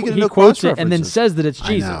 Well, How are you going to know quotes it and then cross-references? says that it's I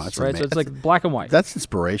Jesus, know, it's right? So it's like black and white. That's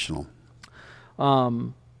inspirational.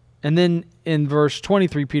 And then in verse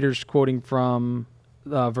 23, Peter's quoting from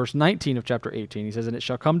verse 19 of chapter 18. He says, and it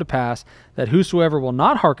shall come to pass that whosoever will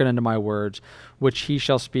not hearken unto my words, which he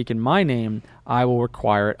shall speak in my name, I will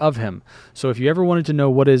require it of him. So if you ever wanted to know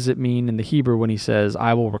what does it mean in the Hebrew when he says,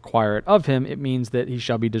 I will require it of him, it means that he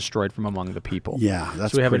shall be destroyed from among the people. Yeah,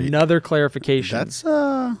 that's so we have another clarification. That's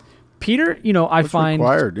Peter, I find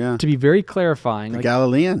to be very clarifying. the Like,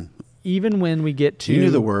 Galilean. even when we get to... You knew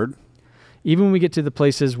the word. Even when we get to the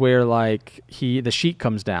places where the sheet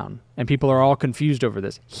comes down and people are all confused over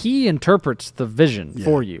this, he interprets the vision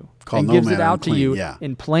for you and gives it out to you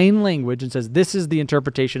in plain language and says, this is the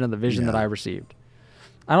interpretation of the vision that I received.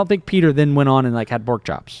 I don't think Peter then went on and had pork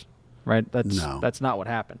chops, right? That's not what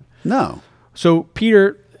happened. No. So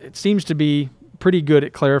Peter, it seems to be pretty good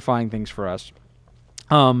at clarifying things for us.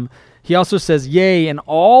 He also says, yea, and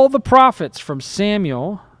all the prophets from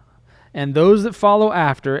Samuel and those that follow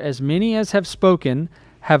after, as many as have spoken,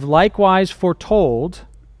 have likewise foretold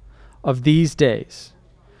of these days.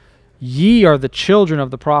 Ye are the children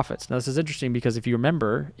of the prophets. Now, this is interesting because if you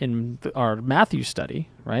remember in our Matthew study,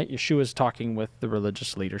 right, Yeshua's talking with the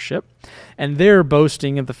religious leadership, and they're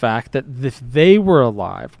boasting of the fact that if they were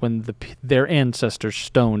alive when their ancestors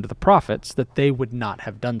stoned the prophets, that they would not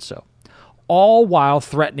have done so. All while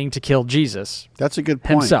threatening to kill Jesus. That's a good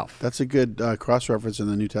point. Himself. That's a good cross-reference in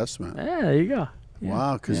the New Testament. Yeah, there you go. Yeah.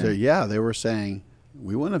 Wow, because they were saying,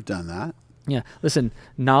 we wouldn't have done that. Yeah, listen,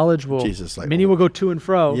 knowledge will, many will go to and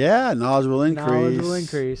fro. Yeah, knowledge will increase. Knowledge will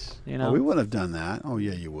increase, Oh, we wouldn't have done that. Oh,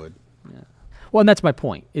 yeah, you would. Yeah. Well, and that's my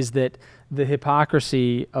point, is that the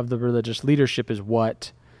hypocrisy of the religious leadership is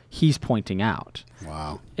what he's pointing out.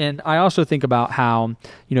 Wow. And I also think about how,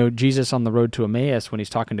 Jesus on the road to Emmaus, when he's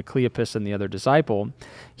talking to Cleopas and the other disciple,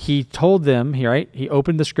 he told them, he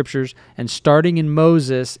opened the scriptures and starting in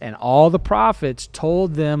Moses and all the prophets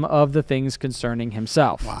told them of the things concerning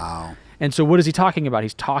himself. Wow. And so what is he talking about?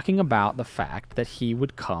 He's talking about the fact that he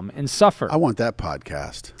would come and suffer. I want that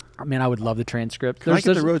podcast. I mean, I would love the transcript. Can I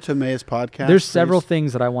get the Road to Emmaus podcast? There's several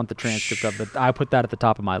things that I want the transcript of, but I put that at the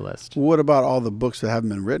top of my list. What about all the books that haven't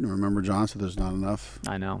been written? Remember, John said there's not enough.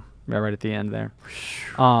 I know. Right at the end there.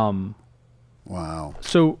 Wow.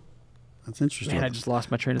 So that's interesting. Man, I just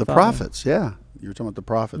lost my train of thought. The prophets, yeah. You were talking about the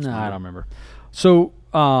prophets. No, I don't remember. So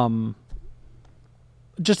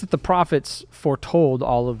just that the prophets foretold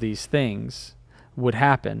all of these things would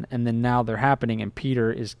happen, and then now they're happening, and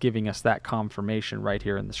Peter is giving us that confirmation right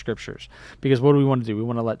here in the scriptures. Because what do we want to do? We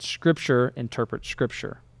want to let scripture interpret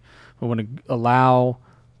scripture. We want to allow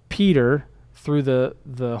Peter, through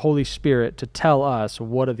the Holy Spirit, to tell us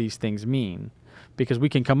what do these things mean. Because we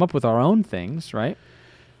can come up with our own things, right?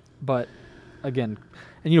 But again,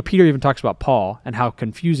 and Peter even talks about Paul and how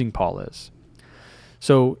confusing Paul is.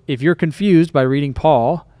 So if you're confused by reading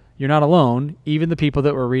Paul, you're not alone. Even the people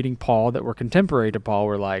that were reading Paul, that were contemporary to Paul,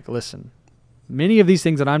 were like, listen, many of these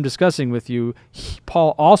things that I'm discussing with you,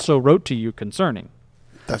 Paul also wrote to you concerning.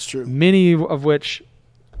 That's true. Many of which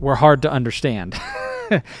were hard to understand.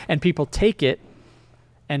 And people take it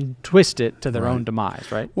and twist it to their own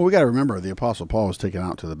demise, right? Well, we got to remember the Apostle Paul was taken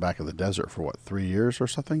out to the back of the desert for 3 years or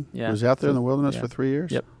something? Yeah. Was he out there in the wilderness for 3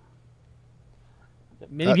 years? Yep.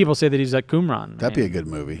 Many people say that he's at Qumran. That'd be a good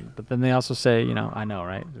movie. But then they also say, I know,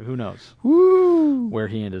 right? Who knows where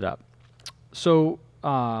he ended up. So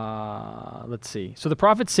let's see. So the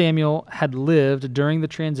prophet Samuel had lived during the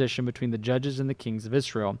transition between the judges and the kings of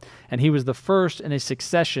Israel, and he was the first in a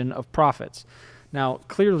succession of prophets. Now,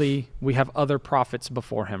 clearly, we have other prophets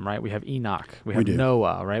before him, right? We have Enoch. We have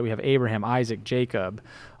Noah, right? We have Abraham, Isaac, Jacob.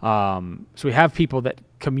 So we have people that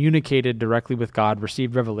communicated directly with God,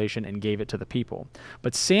 received revelation, and gave it to the people.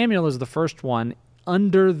 But Samuel is the first one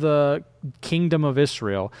under the kingdom of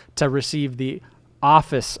Israel to receive the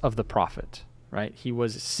office of the prophet, right? He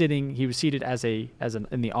was seated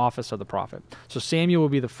in the office of the prophet. So Samuel will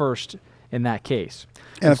be the first in that case.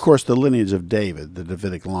 And, of course, the lineage of David, the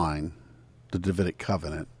Davidic line, the Davidic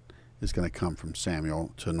covenant is going to come from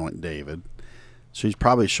Samuel to anoint David. So he's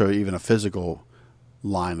probably showing even a physical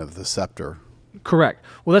line of the scepter. Correct.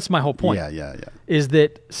 Well, that's my whole point. Yeah. Is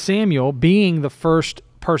that Samuel, being the first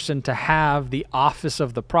person to have the office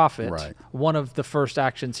of the prophet, one of the first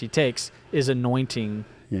actions he takes is anointing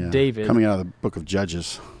David. Coming out of the book of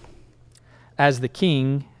Judges. As the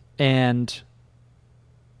king and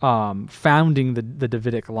founding the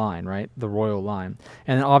Davidic line, right? The royal line.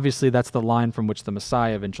 And obviously that's the line from which the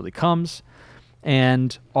Messiah eventually comes.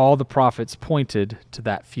 And all the prophets pointed to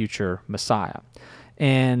that future Messiah.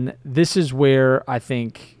 And this is where I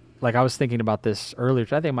think, like I was thinking about this earlier,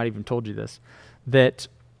 I think I might have even told you this, that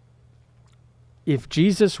if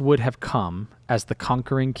Jesus would have come as the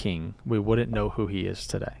conquering king, we wouldn't know who he is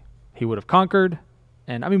today. He would have conquered.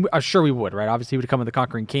 And I mean, I'm sure we would, right? Obviously, he would come as the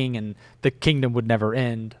conquering king, and the kingdom would never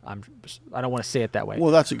end. I don't want to say it that way.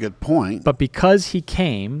 Well, that's a good point. But because he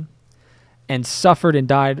came and suffered and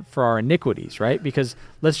died for our iniquities, right? Because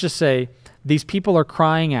let's just say these people are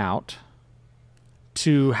crying out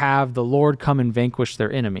to have the Lord come and vanquish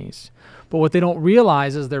their enemies. But what they don't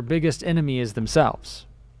realize is their biggest enemy is themselves.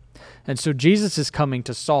 And so Jesus is coming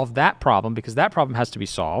to solve that problem, because that problem has to be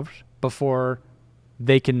solved before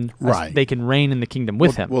they can reign in the kingdom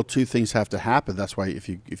with him. Well, two things have to happen. That's why if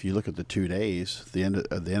you look at the 2 days, the end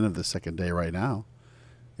of the second day right now,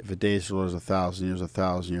 if a day is 1,000 years,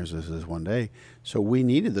 1,000 years is 1 day. So we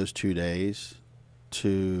needed those 2 days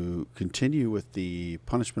to continue with the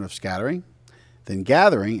punishment of scattering, then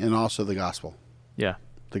gathering, and also the gospel. Yeah.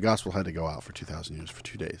 The gospel had to go out for 2,000 years, for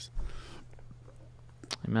 2 days.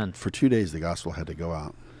 Amen. For 2 days, the gospel had to go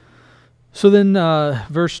out. So then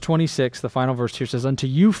verse 26, the final verse here says, "Unto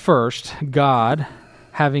you first, God,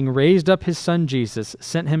 having raised up his son Jesus,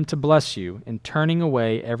 sent him to bless you in turning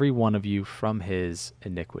away every one of you from his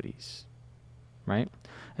iniquities." Right?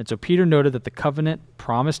 And so Peter noted that the covenant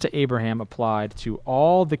promised to Abraham applied to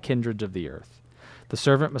all the kindreds of the earth. The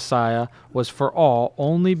servant Messiah was for all,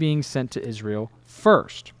 only being sent to Israel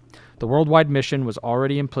first. The worldwide mission was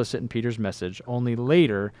already implicit in Peter's message. Only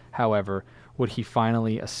later, however, would he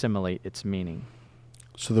finally assimilate its meaning.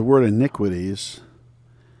 So the word iniquities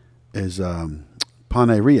is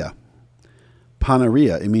paneria.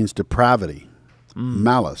 Paneria, it means depravity,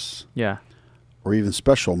 malice, or even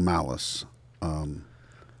special malice,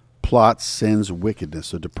 plots, sins, wickedness,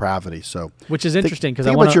 so depravity. So, which is interesting because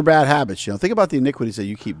think about your bad habits. Think about the iniquities that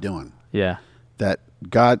you keep doing. Yeah, that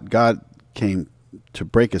God came to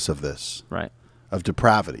break us of this, right? Of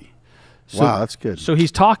depravity. So, wow, that's good. So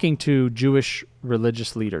he's talking to Jewish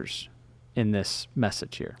religious leaders in this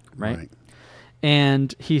message here, right?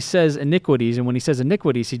 And he says iniquities, and when he says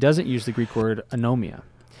iniquities, he doesn't use the Greek word anomia.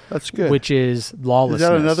 That's good. Which is lawlessness. Is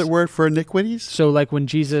that another word for iniquities? So like when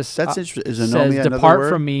Jesus says, "Depart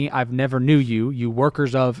from me, I've never knew you, you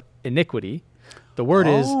workers of iniquity." The word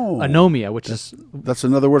is anomia, which that's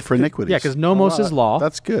another word for iniquities. Yeah, because nomos is law.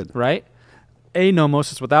 That's good. Right?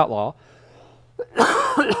 Anomos is without law.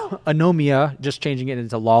 Anomia, just changing it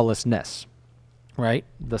into lawlessness, right?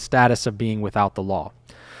 The status of being without the law.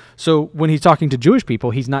 So when he's talking to Jewish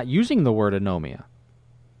people, he's not using the word anomia,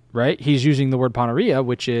 right? He's using the word paneria,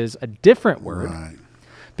 which is a different word,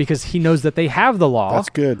 because he knows that they have the law. That's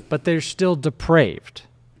good. But they're still depraved,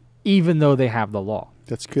 even though they have the law.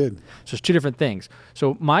 That's good. So it's two different things.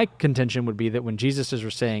 So my contention would be that when Jesus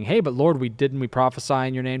is saying, hey, but Lord, didn't we prophesy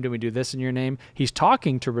in your name? Did we do this in your name? He's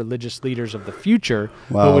talking to religious leaders of the future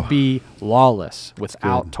who would be lawless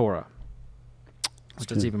without Torah,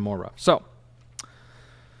 which is even more rough. So,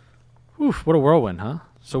 what a whirlwind, huh?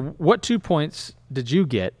 So what 2 points did you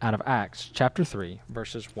get out of Acts chapter 3,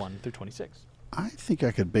 verses 1 through 26? I think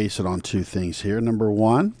I could base it on two things here. Number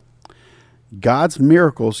one, God's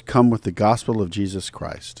miracles come with the gospel of Jesus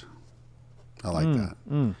Christ. I like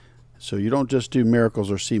that. So you don't just do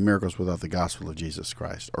miracles or see miracles without the gospel of Jesus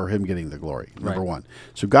Christ or him getting the glory, number one.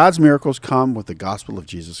 So God's miracles come with the gospel of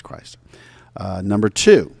Jesus Christ. Number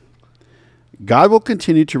two, God will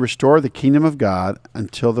continue to restore the kingdom of God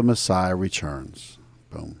until the Messiah returns.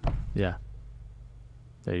 Boom. Yeah.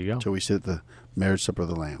 There you go. Until we sit at the marriage supper of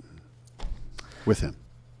the Lamb with him.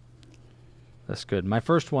 That's good. My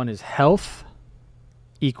first one is health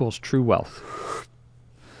equals true wealth.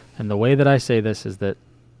 And the way that I say this is that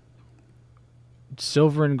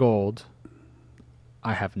silver and gold,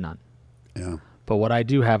 I have none. Yeah. But what I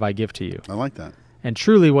do have, I give to you. I like that. And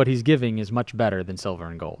truly what he's giving is much better than silver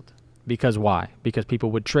and gold. Because why? Because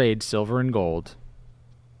people would trade silver and gold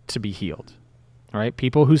to be healed. All right?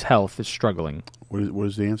 People whose health is struggling. What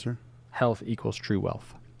is the answer? Health equals true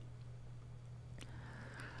wealth.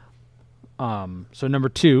 So number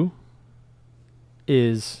 2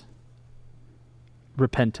 is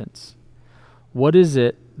repentance. What is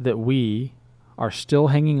it that we are still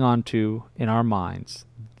hanging on to in our minds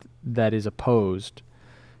that is opposed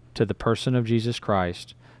to the person of Jesus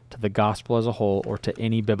Christ, to the gospel as a whole, or to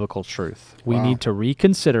any biblical truth? We need to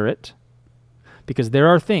reconsider it, because there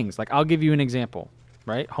are things, like I'll give you an example,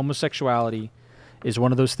 right? Homosexuality is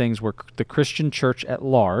one of those things where the Christian church at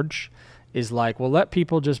large is like, well, let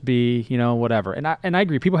people just be, whatever. And I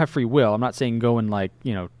agree, people have free will. I'm not saying go and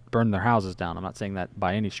burn their houses down. I'm not saying that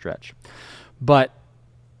by any stretch. But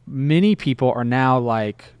many people are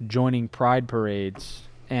now joining pride parades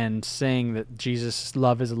and saying that Jesus'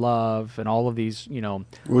 love is love and all of these, What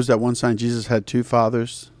was that one sign? Jesus had two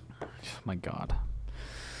fathers? Oh my God.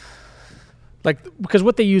 Because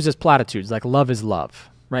what they use as platitudes, like love is love,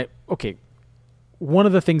 right? Okay. One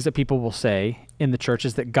of the things that people will say in the church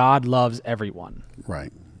is that God loves everyone.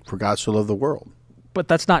 Right. For God so loved the world. But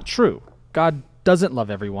that's not true. God doesn't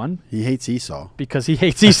love everyone. He hates Esau. Because he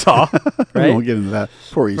hates Esau, right? We won't get into that.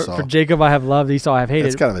 Poor Esau. For Jacob I have loved, Esau I have hated.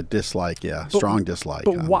 It's kind of a dislike, yeah. Strong dislike.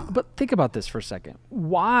 But think about this for a second.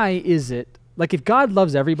 Why is it, if God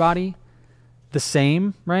loves everybody the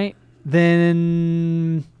same, right,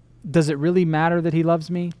 then does it really matter that he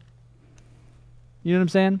loves me? You know what I'm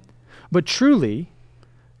saying? But truly,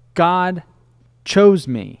 God chose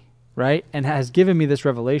me, right, and has given me this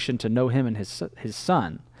revelation to know him and his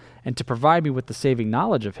son, and to provide me with the saving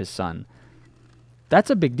knowledge of his son. That's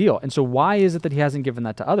a big deal. And so why is it that he hasn't given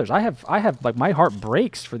that to others? I have my heart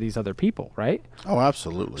breaks for these other people, right? Oh,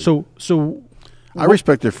 absolutely. So I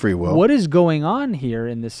respect their free will. What is going on here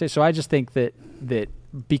in this? So I just think that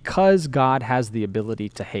because God has the ability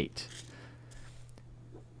to hate,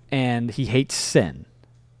 and he hates sin,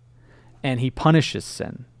 and he punishes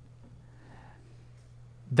sin,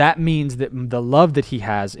 that means that the love that he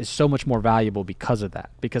has is so much more valuable because of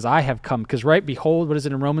that. Because I have come, behold, what is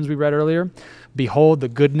it in Romans we read earlier? Behold the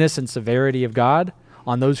goodness and severity of God.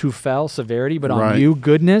 On those who fell, severity, but on you,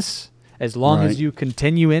 goodness, as long as you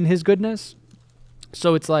continue in his goodness.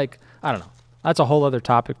 So it's I don't know. That's a whole other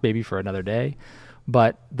topic maybe for another day.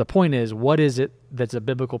 But the point is, what is it that's a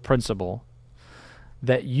biblical principle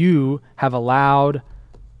that you have allowed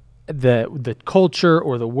the culture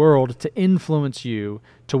or the world to influence you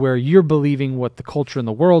to where you're believing what the culture and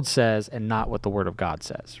the world says and not what the Word of God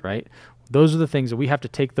says, right? Those are the things that we have to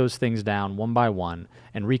take those things down one by one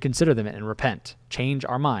and reconsider them and repent, change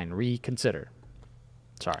our mind, reconsider.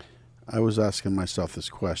 Sorry. I was asking myself this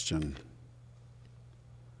question.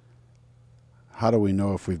 How do we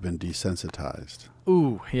know if we've been desensitized?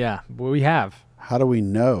 Ooh, yeah, well, we have. How do we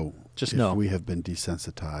know if we have been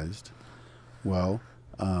desensitized? Well,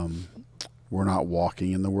 we're not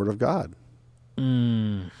walking in the Word of God.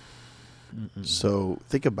 So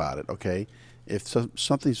think about it, okay? If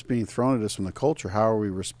something's being thrown at us from the culture, how are we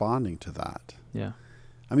responding to that? Yeah.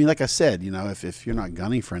 I mean, like I said, if you're not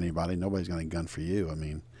gunning for anybody, nobody's going to gun for you. I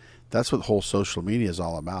mean, that's what whole social media is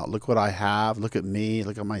all about. Look what I have. Look at me.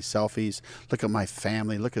 Look at my selfies. Look at my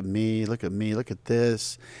family. Look at me. Look at me. Look at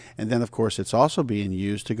this. And then, of course, it's also being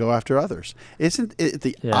used to go after others. Isn't it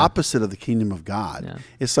the opposite of the kingdom of God? Yeah.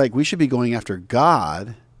 It's like we should be going after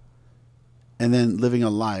God and then living a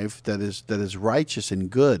life that is righteous and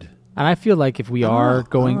good. And I feel like if we are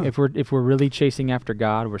going, if we're really chasing after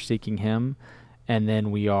God, we're seeking him, and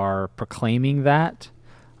then we are proclaiming that,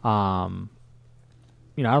 I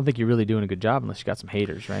don't think you're really doing a good job unless you got some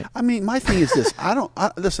haters, right? I mean, my thing is this.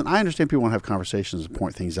 Listen, I understand people want to have conversations and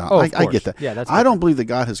point things out. Oh, I get that. Yeah, that's I don't believe that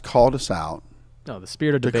God has called us out no, the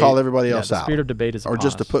spirit of debate, to call everybody else the out. spirit of debate is or upon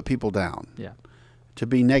just to us. put people down. Yeah. To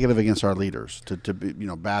be negative against our leaders, to be,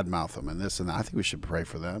 badmouth them and this and that. I think we should pray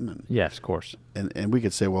for them. And yes, of course. And we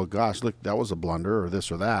could say, well, gosh, look, that was a blunder or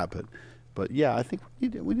this or that. But yeah, I think we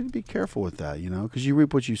need to be careful with that, because you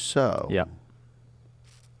reap what you sow. Yeah.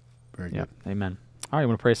 Very Yeah. good. Amen. All right, you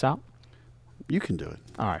want to pray us out? You can do it.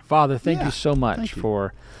 All right. Father, thank Yeah, you so much thank you.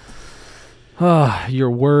 for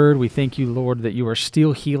your word. We thank you, Lord, that you are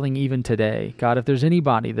still healing even today. God, if there's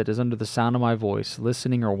anybody that is under the sound of my voice,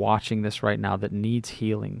 listening or watching this right now that needs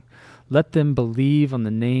healing, let them believe on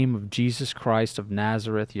the name of Jesus Christ of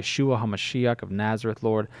Nazareth, Yeshua HaMashiach of Nazareth,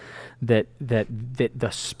 Lord, that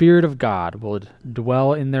the Spirit of God will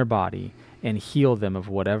dwell in their body and heal them of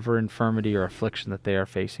whatever infirmity or affliction that they are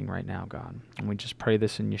facing right now, God. And we just pray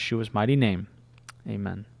this in Yeshua's mighty name.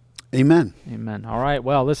 Amen. Amen. Amen. All right.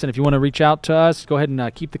 Well, listen, if you want to reach out to us, go ahead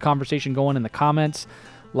and keep the conversation going in the comments.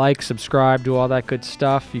 Like, subscribe, do all that good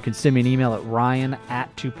stuff. You can send me an email at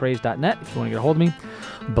ryan@twopraise.net if you want to get a hold of me.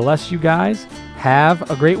 Bless you guys. Have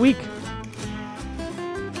a great week.